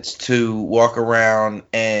license to walk around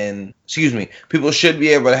and, people should be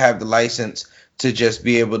able to have the license to just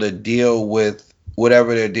be able to deal with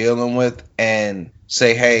whatever they're dealing with and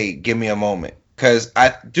say, hey, give me a moment. Because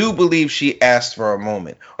I do believe she asked for a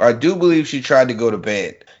moment, or I do believe she tried to go to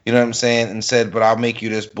bed. You know what I'm saying? And said, but I'll make you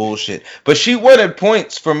this bullshit. But she wanted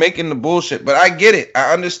points for making the bullshit. But I get it.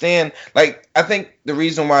 I understand. Like, I think the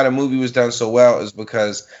reason why the movie was done so well is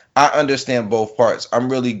because I understand both parts. I'm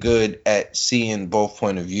really good at seeing both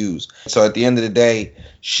point of views. So at the end of the day,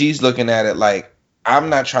 she's looking at it like, I'm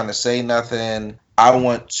not trying to say nothing. I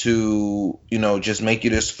want to, just make you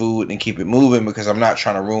this food and keep it moving because I'm not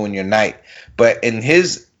trying to ruin your night. But in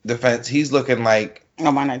his defense, he's looking like,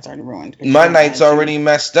 oh, my night's already ruined. My night's already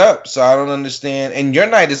messed up, so I don't understand. And your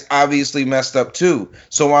night is obviously messed up too.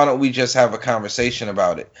 So why don't we just have a conversation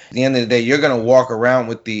about it? At the end of the day, you're gonna walk around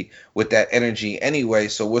with that energy anyway.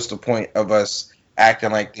 So what's the point of us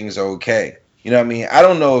acting like things are okay? You know what I mean? I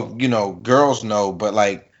don't know if girls know, but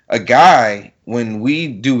like a guy, when we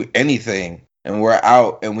do anything and we're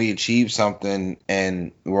out and we achieve something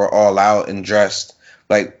and we're all out and dressed,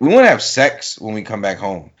 like we want to have sex when we come back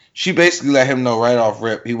home. She basically let him know right off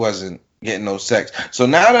rip he wasn't getting no sex. So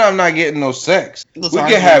now that I'm not getting no sex, we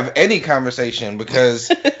can have any conversation because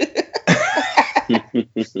that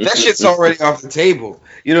shit's already off the table.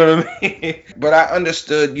 You know what I mean? But I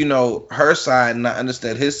understood, her side and I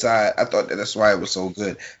understood his side. I thought that's why it was so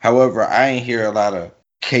good. However, I ain't hear a lot of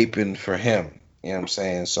caping for him. You know what I'm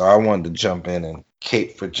saying? So I wanted to jump in and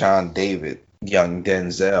cape for John David, young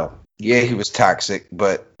Denzel. Yeah, he was toxic,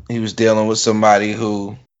 but he was dealing with somebody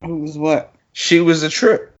who was what? She was a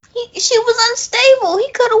trip. She was unstable.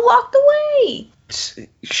 He could have walked away.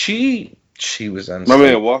 She was unstable. My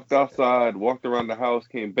man walked outside, walked around the house,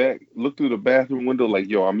 came back, looked through the bathroom window like,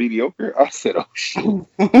 yo, I'm mediocre. I said, oh, shit.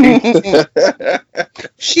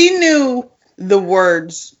 She knew the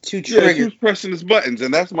words to trigger. Yeah, she was pressing his buttons,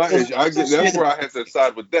 and that's my issue. That's where I had to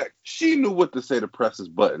side with Dex. She knew what to say to press his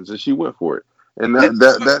buttons, and she went for it. And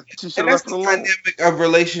that she should have left it alone. That's the dynamic of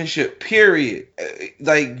relationship, period.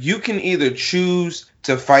 Like, you can either choose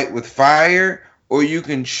to fight with fire, or you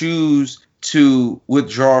can choose to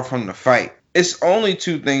withdraw from the fight. It's only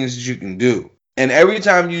two things that you can do. And every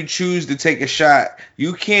time you choose to take a shot,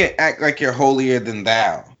 you can't act like you're holier than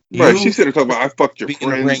thou. Right, she said talking about I fucked your be in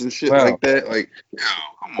the friends ring and shit well. like that. Like, yo,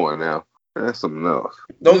 come on now. That's something else.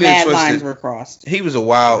 Don't get Mad it lines twisted. were crossed. He was a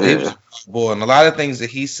wild Yeah. boy, and a lot of things that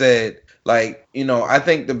he said, like, I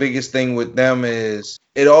think the biggest thing with them is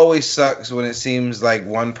it always sucks when it seems like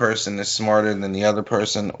one person is smarter than the other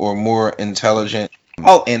person or more intelligent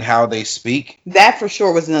in how they speak. That for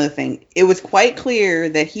sure was another thing. It was quite clear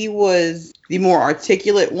that he was the more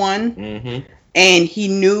articulate one, and he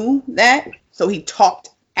knew that, so he talked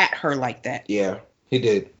at her like that. Yeah, he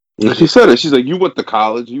did. And she said it. She's like, you went to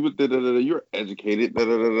college. You went you're educated.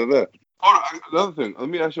 Hold on, another thing. Let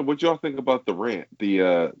me ask you, what y'all think about the rant,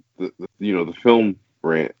 the film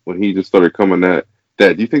rant when he just started coming at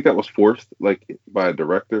that? Do you think that was forced, like by the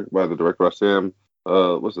director by Sam?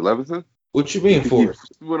 Was it Levinson? What you mean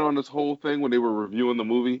forced? He went on this whole thing when they were reviewing the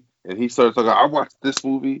movie, and he started talking. I watched this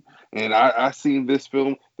movie, and I seen this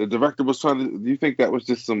film. The director was trying to. Do you think that was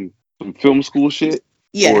just some film school shit?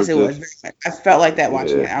 Yes, it was. Very much. I felt like that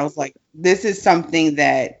watching it. I was like, this is something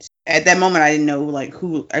that at that moment I didn't know like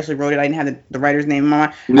who actually wrote it. I didn't have the writer's name in my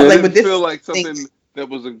mind. I was like, but this feel like something that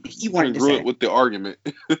was he wanted to say. congruent with the argument.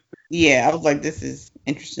 Yeah, I was like, this is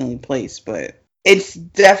interestingly placed, but it's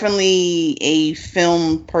definitely a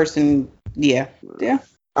film person. Yeah.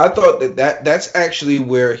 I thought that's actually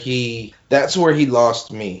where he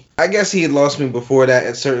lost me. I guess he had lost me before that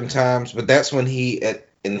at certain times, but that's when he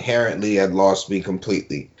inherently had lost me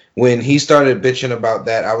completely. When he started bitching about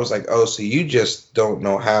that, I was like, oh, so you just don't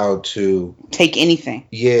know how to take anything.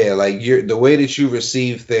 Yeah, like the way that you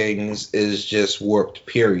receive things is just warped.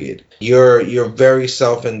 Period. You're very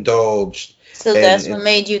self-indulged. So that's what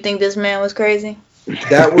made you think this man was crazy?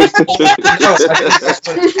 That was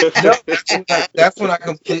that's when I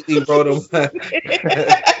completely wrote him.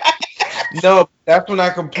 No, that's when I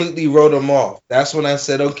completely wrote him off. That's when I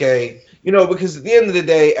said, okay, because at the end of the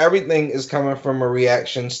day, everything is coming from a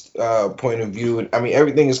reaction point of view. I mean,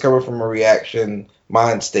 everything is coming from a reaction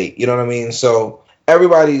mind state. You know what I mean? So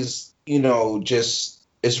everybody's, just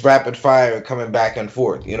it's rapid fire coming back and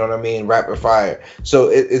forth. You know what I mean? Rapid fire. So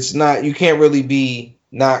it's not, you can't really be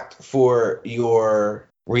knocked for your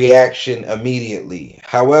reaction immediately.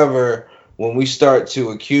 However, when we start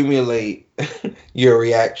to accumulate your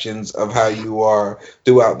reactions of how you are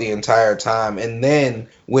throughout the entire time, and then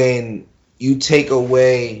when you take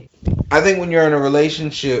away, I think when you're in a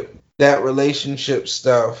relationship, that relationship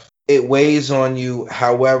stuff, it weighs on you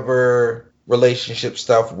however relationship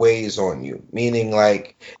stuff weighs on you. Meaning,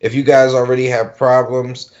 like, if you guys already have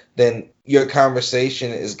problems, then your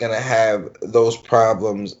conversation is going to have those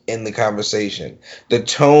problems in the conversation. The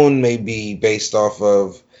tone may be based off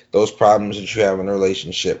of those problems that you have in a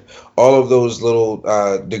relationship. All of those little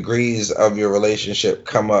degrees of your relationship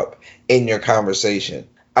come up in your conversation.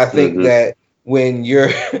 I think that when you're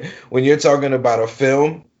talking about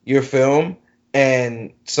your film,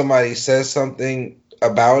 and somebody says something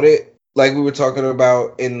about it, like we were talking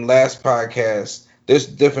about in last podcast, there's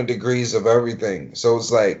different degrees of everything. So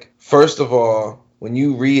it's like, first of all, when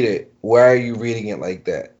you read it, why are you reading it like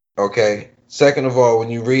that? Okay. Second of all, when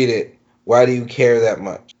you read it, why do you care that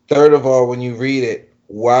much? Third of all, when you read it,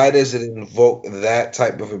 why does it invoke that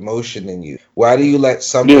type of emotion in you? Why do you let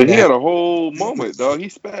something... Yeah, he had a whole moment, dog. He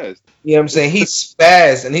spazzed. You know what I'm saying? He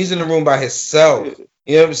spazzed, and he's in the room by himself.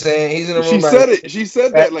 You know what I'm saying? He's in the room by himself. She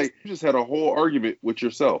said that, like, you just had a whole argument with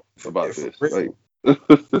yourself about this.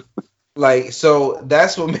 Like, so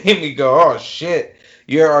that's what made me go, oh, shit.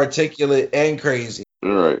 You're articulate and crazy.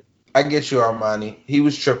 All right. I get you, Armani. He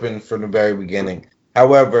was tripping from the very beginning.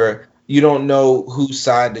 However, you don't know whose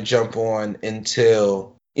side to jump on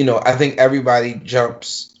until, I think everybody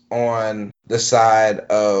jumps on the side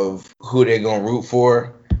of who they're going to root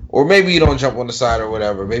for. Or maybe you don't jump on the side or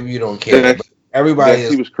whatever. Maybe you don't care. But everybody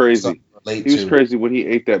he was crazy. He was crazy when he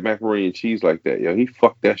ate that macaroni and cheese like that, yo. He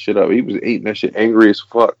fucked that shit up. He was eating that shit angry as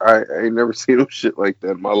fuck. I ain't never seen no shit like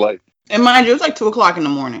that in my life. And mind you, it was like 2:00 in the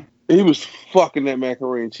morning. He was fucking that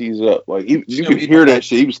macaroni and cheese up. Like, you could hear that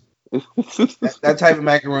shit. He was... that type of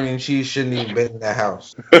macaroni and cheese shouldn't even been in that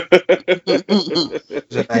house.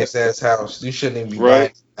 It's a nice ass house. You shouldn't even be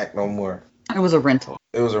buying back no more. It was a rental.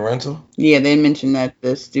 It was a rental? Yeah, they mentioned that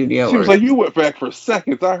the studio. She was like, you went back for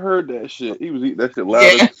seconds. I heard that shit. He was eating that shit loud.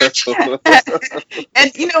 Yeah.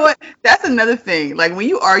 And you know what? That's another thing. Like, when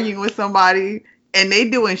you arguing with somebody and they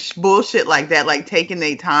doing bullshit like that, like taking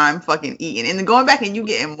their time fucking eating, and then going back and you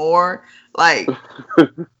getting more, like, oh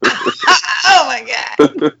my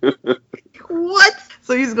God. What?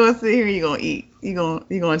 So you're just going to sit here and you're going to eat. You're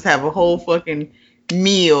going to have a whole fucking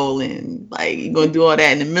meal, and like you're gonna do all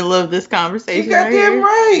that in the middle of this conversation. You got damn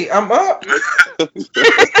right. I'm up.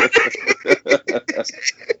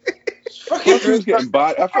 He was getting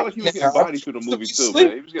body. I felt like he was getting body through the movie too,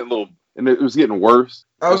 man. He was getting a little, and it was getting worse.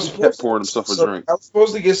 I was kept pouring himself a drink. I was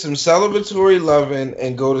supposed to get some celebratory loving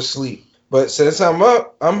and go to sleep, but since I'm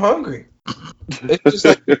up, I'm hungry. It's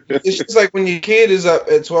just like when your kid is up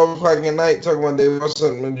at 12:00 at night talking about they want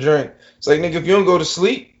something to drink. It's like, nigga, if you don't go to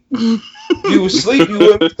sleep, you would sleep, you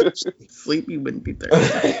wouldn't be thirsty. Sleep, you wouldn't be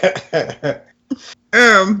thirsty.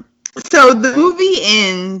 So the movie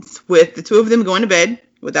ends with the two of them going to bed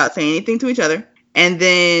without saying anything to each other, and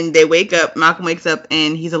then they wake up. Malcolm wakes up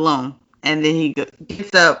and he's alone, and then he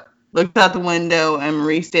gets up, looks out the window, and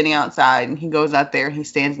Marie's standing outside, and he goes out there, he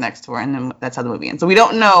stands next to her, and then that's how the movie ends. So we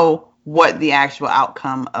don't know what the actual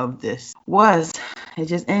outcome of this was. It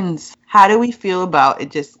just ends. How do we feel about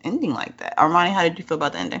it just ending like that? Armani, how did you feel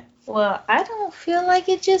about the ending? Well, I don't feel like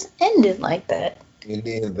it just ended like that. You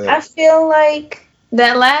did that. I feel like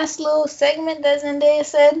that last little segment that Zendaya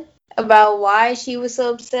said about why she was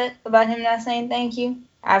so upset about him not saying thank you,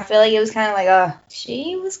 I feel like it was kind of like,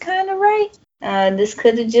 she was kind of right. This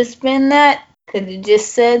could have just been that. Could have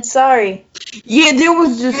just said sorry. Yeah, there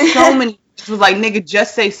was just so many Just was like, nigga,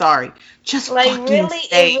 just say sorry. Just Like, fucking really,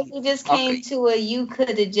 say it really just came sorry. to a you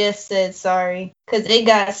could have just said sorry. Because it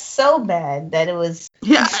got so bad that it was,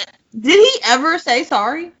 Yeah. Did he ever say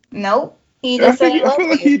sorry? nope. He just said, I I love feel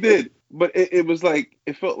like you. he did, but it was like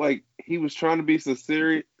it felt like he was trying to be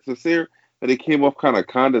sincere, but it came off kind of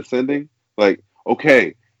condescending. Like,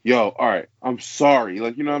 okay, yo, all right, I'm sorry.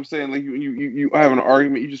 Like, you know what I'm saying? Like, you have an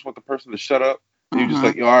argument, you just want the person to shut up. And you're just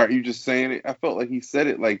like, all right, you just saying it. I felt like he said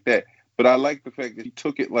it like that, but I like the fact that he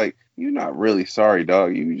took it like, you're not really sorry,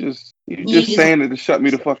 dog. You just saying it to shut me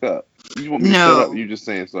the fuck up. You want me to shut up? No. You just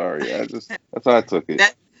saying sorry. That's how I took it.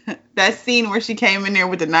 That scene where she came in there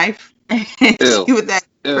with the knife and Ew. she was that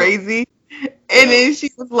Ew. crazy, and then she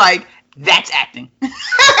was like, "That's acting."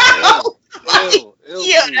 Ew.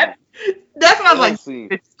 Yeah, that's when I was like, Scene.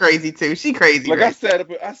 "It's crazy too. She crazy." Like right?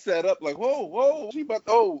 I sat up like, whoa, she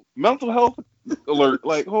about mental health alert.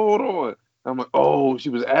 Like, hold on. I'm like, oh, she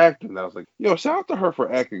was acting. I was like, yo, shout out to her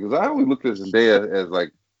for acting because I only looked at Zendaya as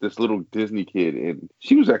like this little Disney kid, and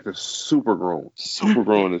she was acting super grown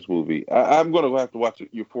in this movie. I'm gonna have to watch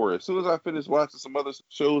Euphoria as soon as I finish watching some other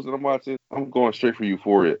shows that I'm watching. I'm going straight for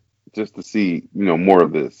Euphoria just to see more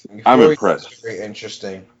of this. I'm Euphoria impressed. is very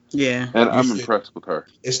interesting. Yeah, And You I'm should- impressed with her.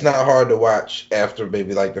 It's not hard to watch after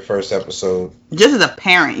maybe like the first episode. just as a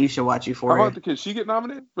parent, you should watch How Euphoria. about can she get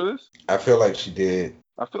nominated for this? I feel like she did.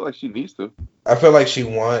 I feel like she needs to. I feel like she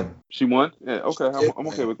won. She won? Yeah, okay. I'm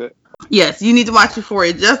okay with that. Yes, you need to watch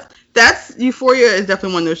Euphoria. Euphoria is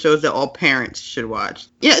definitely one of those shows that all parents should watch.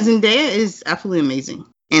 Yeah, Zendaya is absolutely amazing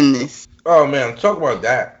in this. Oh man, talk about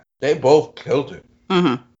that. They both killed it.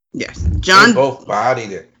 Mm-hmm. Yes, They both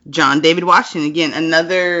bodied it. John David Washington again,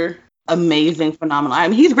 another amazing, phenomenal. I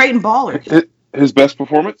mean, he's great in Ballers. His best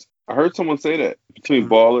performance? I heard someone say that. Between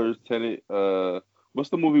Ballers, Tenet, what's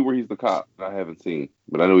the movie where he's the cop? I haven't seen,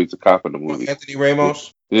 but I know he's a cop in the movie. Anthony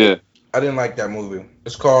Ramos. Yeah. I didn't like that movie.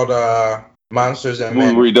 It's called Monsters and The movie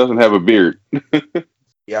where Men. he doesn't have a beard.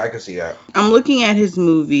 Yeah, I can see that. I'm looking at his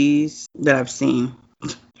movies that I've seen.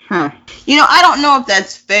 I don't know if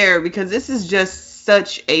that's fair because this is just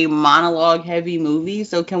such a monologue-heavy movie.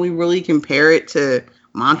 So can we really compare it to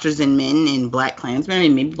Monsters and Men and Black Klansman? I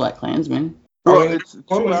mean, maybe Black Klansman. Well, it's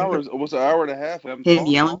 2 hours. Almost an hour and a half. Of Him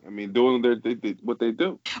yelling. I mean, doing what they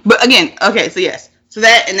do. But again, okay, so yes. So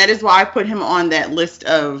that is why I put him on that list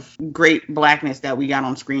of great blackness that we got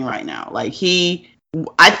on screen right now. Like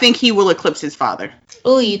I think he will eclipse his father.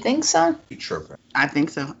 Oh, you think so? You tripping. I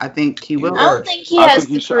think so. I think he will. I don't think he I has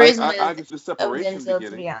think the should. charisma I guess the of separation Denzel, to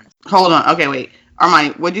beginning. be honest. Hold on. Okay, wait.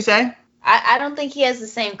 Armani, what'd you say? I don't think he has the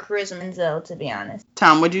same charisma as Denzel, to be honest.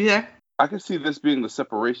 Tom, what'd you say? I can see this being the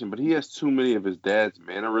separation, but he has too many of his dad's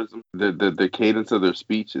mannerisms. The cadence of their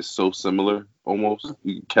speech is so similar, almost.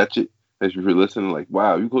 You can catch it as you're listening. Like,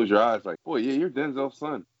 wow, you close your eyes, like, boy, yeah, you're Denzel's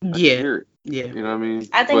son. I can hear it. Yeah. You know what I mean?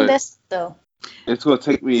 I think But that's, though. it's going to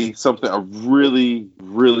take me a really,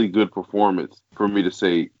 really good performance for me to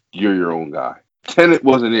say, you're your own guy. Tenet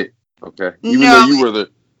wasn't it, okay? Even though you were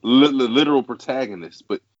the literal protagonist,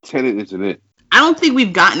 but Tenet isn't it. I don't think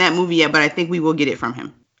we've gotten that movie yet, but I think we will get it from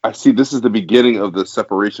him. I see this is the beginning of the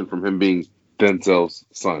separation from him being Denzel's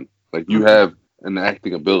son. Like, you have an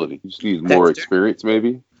acting ability. You just need more experience,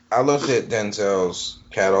 maybe. I looked at Denzel's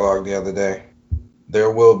catalog the other day. There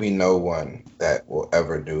will be no one that will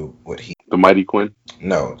ever do what he. The Mighty Quinn?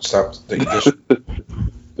 No, stop.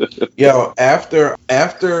 Yo,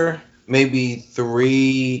 after maybe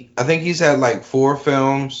 3, I think he's had like 4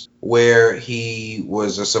 films where he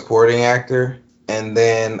was a supporting actor. And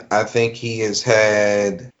then I think he has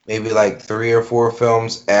had maybe like 3 or 4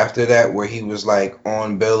 films after that where he was like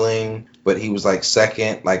on billing, but he was like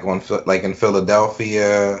second, like in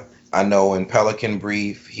Philadelphia. I know in Pelican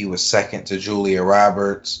Brief he was second to Julia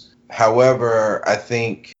Roberts. However, I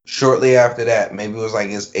think shortly after that, maybe it was like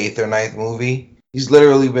his 8th or 9th movie, he's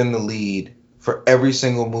literally been the lead for every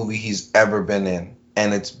single movie he's ever been in,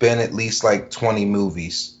 and it's been at least like 20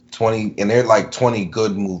 movies, and they're like 20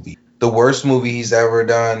 good movies. The worst movie he's ever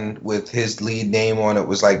done with his lead name on it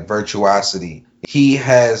was like Virtuosity. He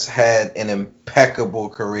has had an impeccable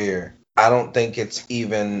career. I don't think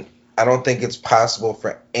it's possible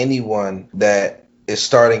for anyone that is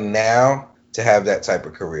starting now to have that type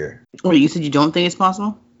of career. Wait, you said you don't think it's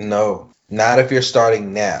possible? No, not if you're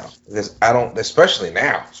starting now. Because especially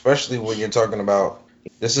now, especially when you're talking about,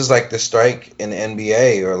 this is like the strike in the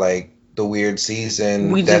NBA or like the weird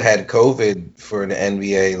season that had COVID for the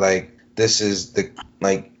NBA. Like, this is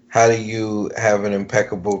how do you have an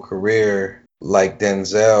impeccable career like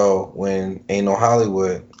Denzel when ain't no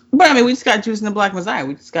Hollywood? But I mean, we just got Judas and the Black Messiah.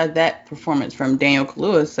 We just got that performance from Daniel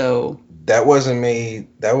Kaluuya, so. That wasn't made.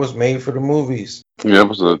 That was made for the movies. Yeah, that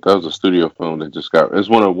was a studio film that just got. It's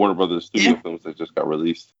one of Warner Brothers studio films that just got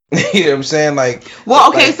released. You know what I'm saying? Well,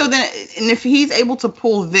 okay, so then, and if he's able to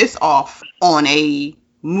pull this off on a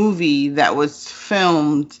movie that was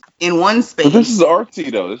filmed in one space, but this is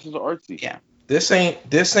artsy though. This is artsy. Yeah. This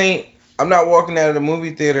ain't. I'm not walking out of the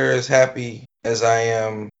movie theater as happy as I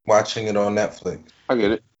am watching it on Netflix. I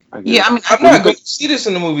get it. Yeah, I mean, I'm not going to see this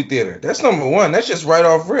in the movie theater. That's number one. That's just right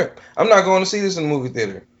off rip. I'm not going to see this in the movie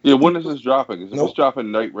theater. Yeah, when is this dropping? Is Nope. this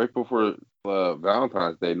dropping right before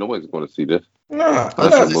Valentine's Day? Nobody's going to see this. Nah,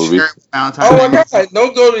 That's a movie. Oh my God!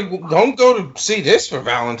 Don't go to see this for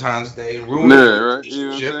Valentine's Day. Ruin right? You know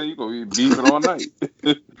what I'm saying? You're gonna be beefing all night.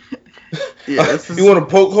 You want to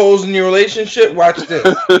poke holes in your relationship? Watch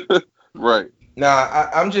this. Right. Nah,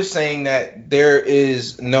 I'm just saying that there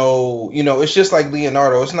is no, it's just like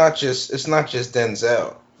Leonardo. It's not just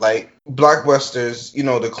Denzel. Like blockbusters,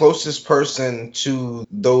 the closest person to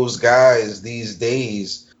those guys these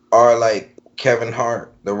days are like Kevin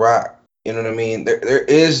Hart, The Rock. You know what I mean? There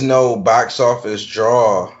is no box office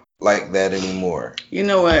draw like that anymore. You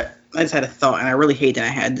know what? I just had a thought, and I really hate that I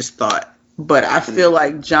had this thought. But I feel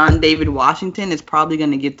like John David Washington is probably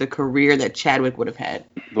going to get the career that Chadwick would have had.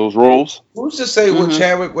 Those roles? Who's to say what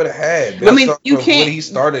Chadwick would have had? I mean, you can't. What he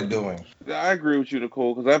started doing. I agree with you,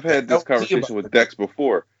 Nicole, because I've had this conversation with Dex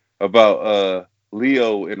before about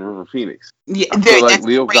Leo in River Phoenix. Yeah, I feel like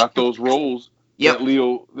Leo got those roles that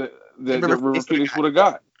River Phoenix would have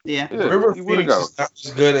got. Yeah. River Phoenix is not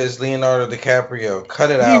as good as Leonardo DiCaprio. Cut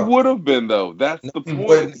it out. He would have been, though. That's the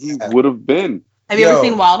point. He would have been. Have you ever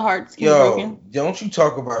seen Wild Hearts? Broken? Don't you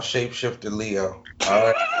talk about shapeshifter Leo.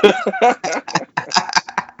 All right.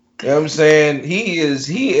 You know what I'm saying? He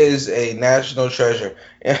is a national treasure.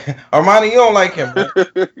 Armani, you don't like him, right?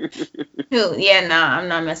 Yeah, nah, I'm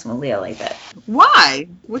not messing with Leo like that. Why?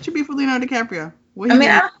 What's your beef with Leonardo DiCaprio? I don't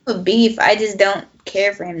have a beef. I just don't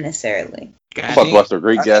care for him necessarily. I'm about to watch The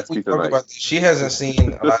Great Gatsby tonight. She hasn't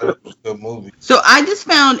seen a lot of good movies. So I just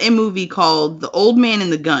found a movie called The Old Man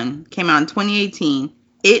and the Gun. Came out in 2018.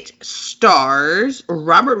 It stars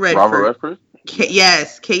Robert Redford?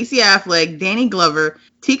 Yes, Casey Affleck, Danny Glover,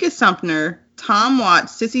 Tika Sumpter, Tom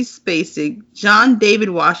Watts, Sissy Spacek, John David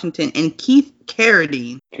Washington, and Keith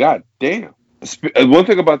Carradine. God damn. One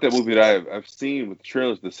thing about that movie that I've seen with the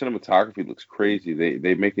trailers, the cinematography looks crazy.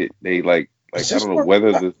 They make it, I don't know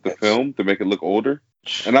whether the film to make it look older.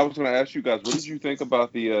 And I was going to ask you guys, what did you think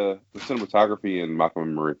about the cinematography in Malcolm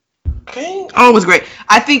and Marie? Oh, it was great.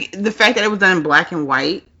 I think the fact that it was done in black and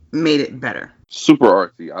white made it better. Super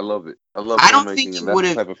artsy. I love it. I love filmmaking, and that's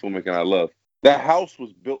the type of filmmaking I love. That house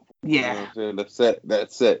was built for yeah. You know what I'm saying?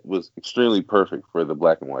 That set was extremely perfect for the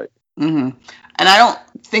black and white. Mm-hmm. And I don't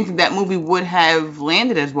think that movie would have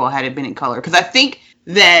landed as well had it been in color. Because I think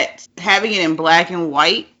that having it in black and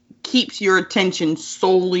white keeps your attention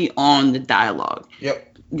solely on the dialogue.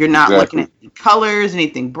 Yep. You're not looking at any colors,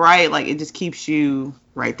 anything bright. Like, it just keeps you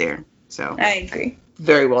right there. So I agree.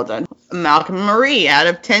 Very well done. Malcolm and Marie, out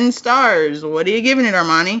of 10 stars. What are you giving it,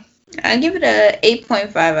 Armani? I give it a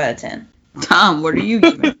 8.5 out of 10. Tom, what are you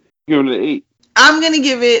giving it? Giving it an 8. I'm going to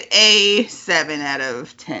give it a 7 out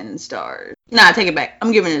of 10 stars. Nah, take it back.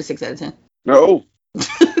 I'm giving it a 6 out of 10. No.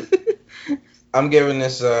 I'm giving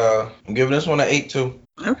this one an 8 too.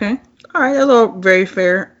 Okay. All right. Those are all very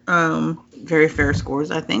fair scores,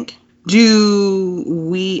 I think. Do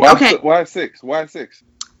we? Why 6? Why 6?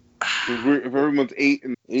 If everyone's 8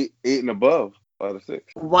 and above, why the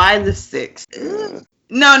 6? Why the 6? Yeah.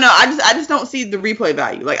 No. I just don't see the replay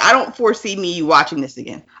value. Like, I don't foresee me watching this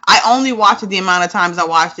again. I only watched it the amount of times I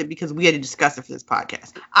watched it because we had to discuss it for this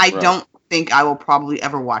podcast. I don't think I will probably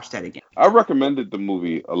ever watch that again. I recommended the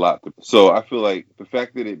movie a lot, so I feel like the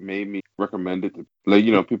fact that it made me recommend it to,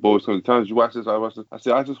 people always come to tell me, you watch this, I watched this. I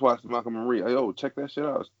said, I just watched Malcolm and Marie. Yo, check that shit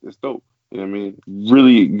out. It's dope. You know what I mean?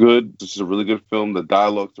 Really good. This is a really good film. The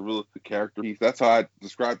dialogue's a real character piece. That's how I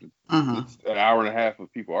described it. Mm-hmm. It's an hour and a half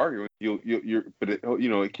of people arguing. But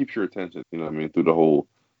it keeps your attention. You know what I mean? Through the whole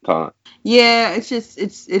time. Yeah, it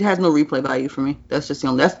has no replay value for me. That's just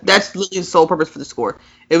that's literally the sole purpose for the score.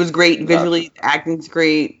 It was great visually. The acting's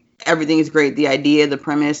great. Everything is great. The idea, the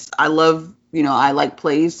premise. I love. I like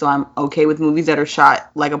plays, so I'm okay with movies that are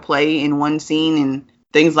shot like a play in one scene and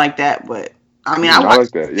things like that. But I mean, I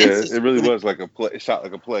like that. Yeah, it really was like a play, shot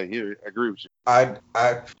like a play. Here, I agree with you. I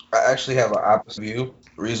actually have an opposite view.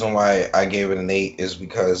 The reason why I gave it an 8 is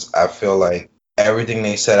because I feel like everything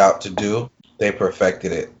they set out to do, they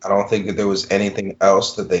perfected it. I don't think that there was anything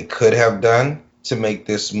else that they could have done to make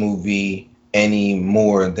this movie any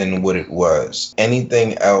more than what it was.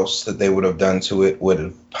 Anything else that they would have done to it would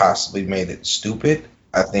have possibly made it stupid.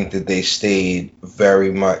 I think that they stayed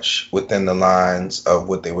very much within the lines of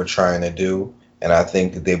what they were trying to do. And I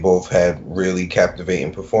think that they both had really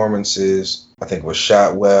captivating performances. I think it was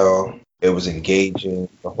shot well. It was engaging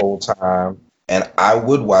the whole time. And I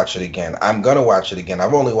would watch it again. I'm going to watch it again.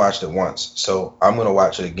 I've only watched it once. So I'm going to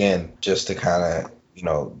watch it again just to kind of,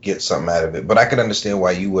 get something out of it. But I can understand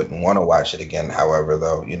why you wouldn't want to watch it again. However,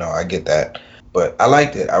 though, I get that. But I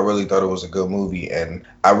liked it. I really thought it was a good movie. And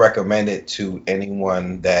I recommend it to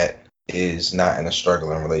anyone that is not in a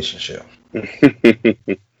struggling relationship.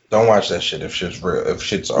 Don't watch that shit if shit's real. If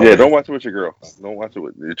shit's already. Yeah, don't watch it with your girl. Don't watch it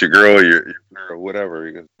with your girl or your girl,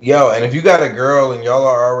 whatever. Yo, and if you got a girl and y'all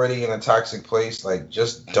are already in a toxic place, like,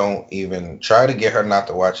 just don't even try to get her not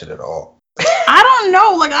to watch it at all. I don't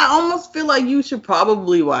know. Like, I almost feel like you should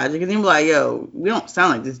probably watch it because you'd be like, yo, we don't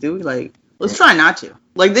sound like this, dude. Like, let's try not to.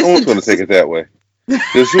 Like, this. I was going to take it that way.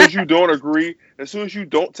 As soon as you don't agree, as soon as you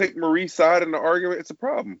don't take Marie's side in the argument, it's a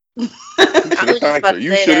problem. He should have thanked her.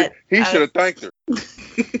 He should have thanked her.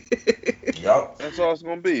 Yup. That's all it's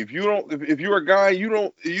gonna be. If you're a guy,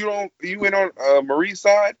 you went on Marie's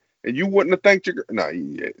side and you wouldn't have thanked your girl. Nah,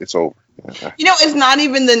 it's over. It's not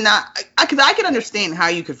even because I can understand how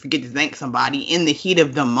you could forget to thank somebody in the heat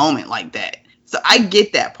of the moment like that. So I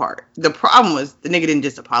get that part. The problem was the nigga didn't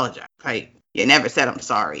just apologize. Like, you never said I'm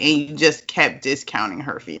sorry, and you just kept discounting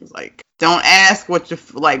her feelings. Like, don't ask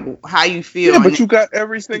how you feel. Yeah, but you got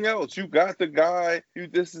everything else. You got the guy. You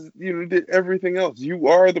did everything else. You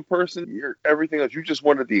are the person. You're everything else. You just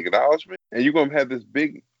wanted the acknowledgement, and you're gonna have this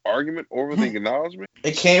big argument over the acknowledgement.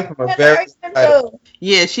 It came from a very.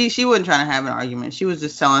 Yeah, she wasn't trying to have an argument. She was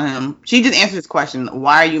just telling him. She just answered his question.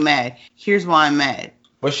 Why are you mad? Here's why I'm mad.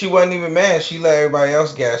 But she wasn't even mad. She let everybody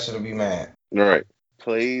else gas her to be mad. All right.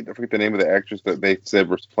 I forget the name of the actress that they said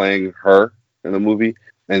was playing her in the movie,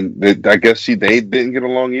 and I guess they didn't get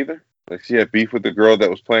along either. Like, she had beef with the girl that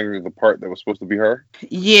was playing the part that was supposed to be her.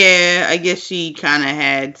 Yeah, I guess she kind of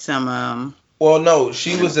had some. Well, no,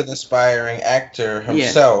 she was an aspiring actor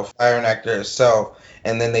herself,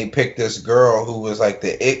 and then they picked this girl who was like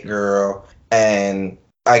the it girl, and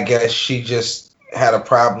I guess she just had a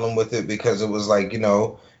problem with it because it was like,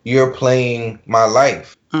 you're playing my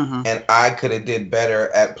life. Mm-hmm. And I could have did better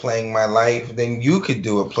at playing my life than you could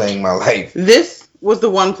do at playing my life. This was the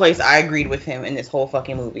one place I agreed with him in this whole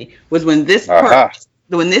fucking movie. Was when this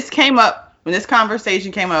when this came up, when this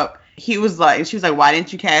conversation came up, she was like, why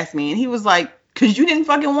didn't you cast me? And he was like, because you didn't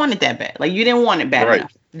fucking want it that bad. Like, you didn't want it bad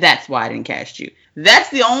enough. That's why I didn't cast you. That's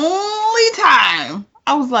the only time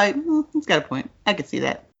I was like, he's got a point. I can see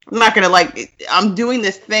that. I'm not gonna I'm doing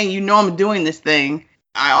this thing. I'm doing this thing.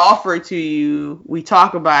 I offer it to you. We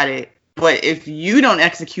talk about it. But if you don't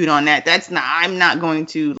execute on that, I'm not going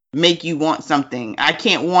to make you want something. I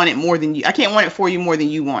can't want it more than you. I can't want it for you more than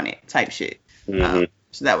you want it type shit. Mm-hmm.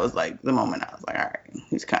 So that was like the moment I was like, all right,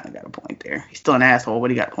 he's kind of got a point there. He's still an asshole, but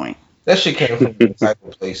he got a point. That shit came from the type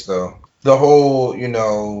of place, though. The whole,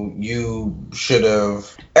 you should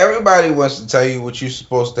have. Everybody wants to tell you what you're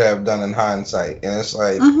supposed to have done in hindsight. And it's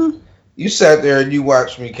like, you sat there and you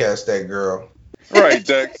watched me cast that girl. Right,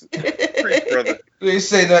 Dex. Preach, brother. You ain't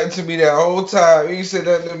say nothing to me that whole time. You ain't said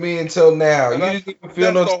nothing to me until now. You didn't even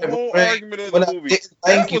feel no type of whole argument of the movie.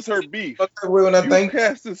 That was her beef. You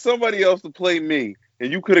casted somebody else to play me,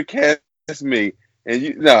 and you could have cast me.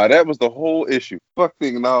 And that was the whole issue. Fuck the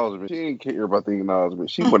acknowledgement. She didn't care about the acknowledgement.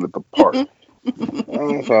 She wanted the part.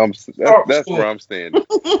 That's where I'm standing.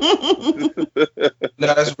 No,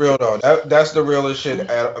 that's real though. That's the realest shit.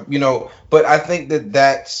 But I think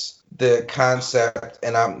that's the concept,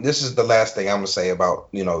 and this is the last thing I'm gonna say about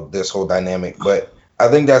this whole dynamic. But I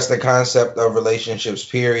think that's the concept of relationships.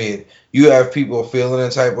 Period. You have people feeling a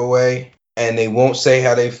type of way, and they won't say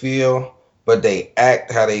how they feel, but they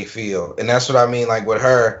act how they feel, and that's what I mean. Like with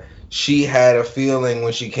her, she had a feeling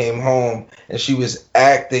when she came home, and she was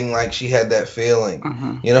acting like she had that feeling.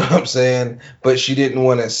 Mm-hmm. You know what I'm saying? But she didn't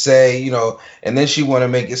want to say, and then she want to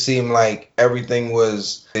make it seem like everything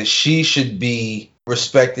was that she should be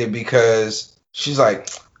respected because she's like,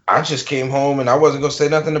 I just came home and I wasn't gonna say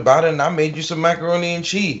nothing about it, and I made you some macaroni and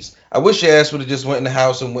cheese. I wish your ass would have just went in the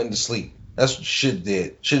house and went to sleep. That's what she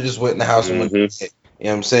did. Should have just went in the house and went to sleep. You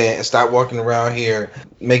know what I'm saying? And stop walking around here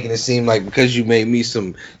making it seem like because you made me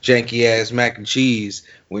some janky ass mac and cheese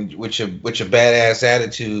with your badass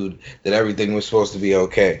attitude that everything was supposed to be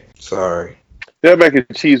okay. Sorry. That mac and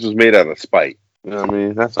cheese was made out of spite. You know what I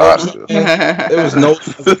mean? That's awesome. There was no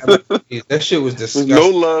that shit was disgusting. No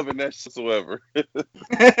love in that whatsoever.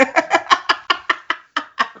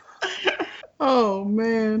 Oh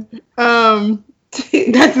man.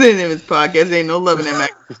 That's the name of his podcast. Ain't no love in that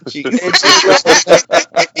mac and cheese.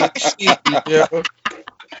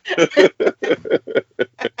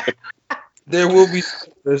 There will be.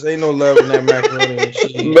 There's ain't no love in that macaroni and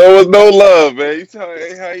cheese. There was no love, man. You tell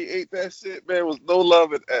me how he ate that shit, man. There was no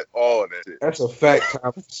love at all in that shit. That's a fact,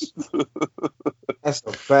 Thomas. That's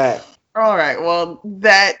a fact. All right. Well,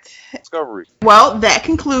 Discovery. that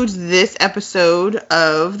concludes this episode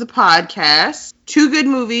of the podcast. Two good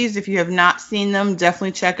movies. If you have not seen them,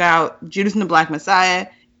 definitely check out Judas and the Black Messiah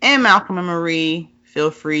and Malcolm and Marie.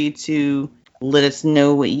 Feel free to let us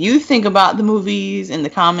know what you think about the movies in the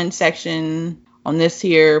comment section on this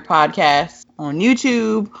here podcast on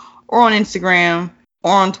YouTube or on Instagram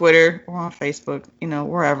or on Twitter or on Facebook,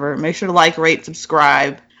 wherever. Make sure to like, rate,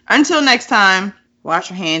 subscribe. Until next time,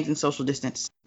 wash your hands and social distance.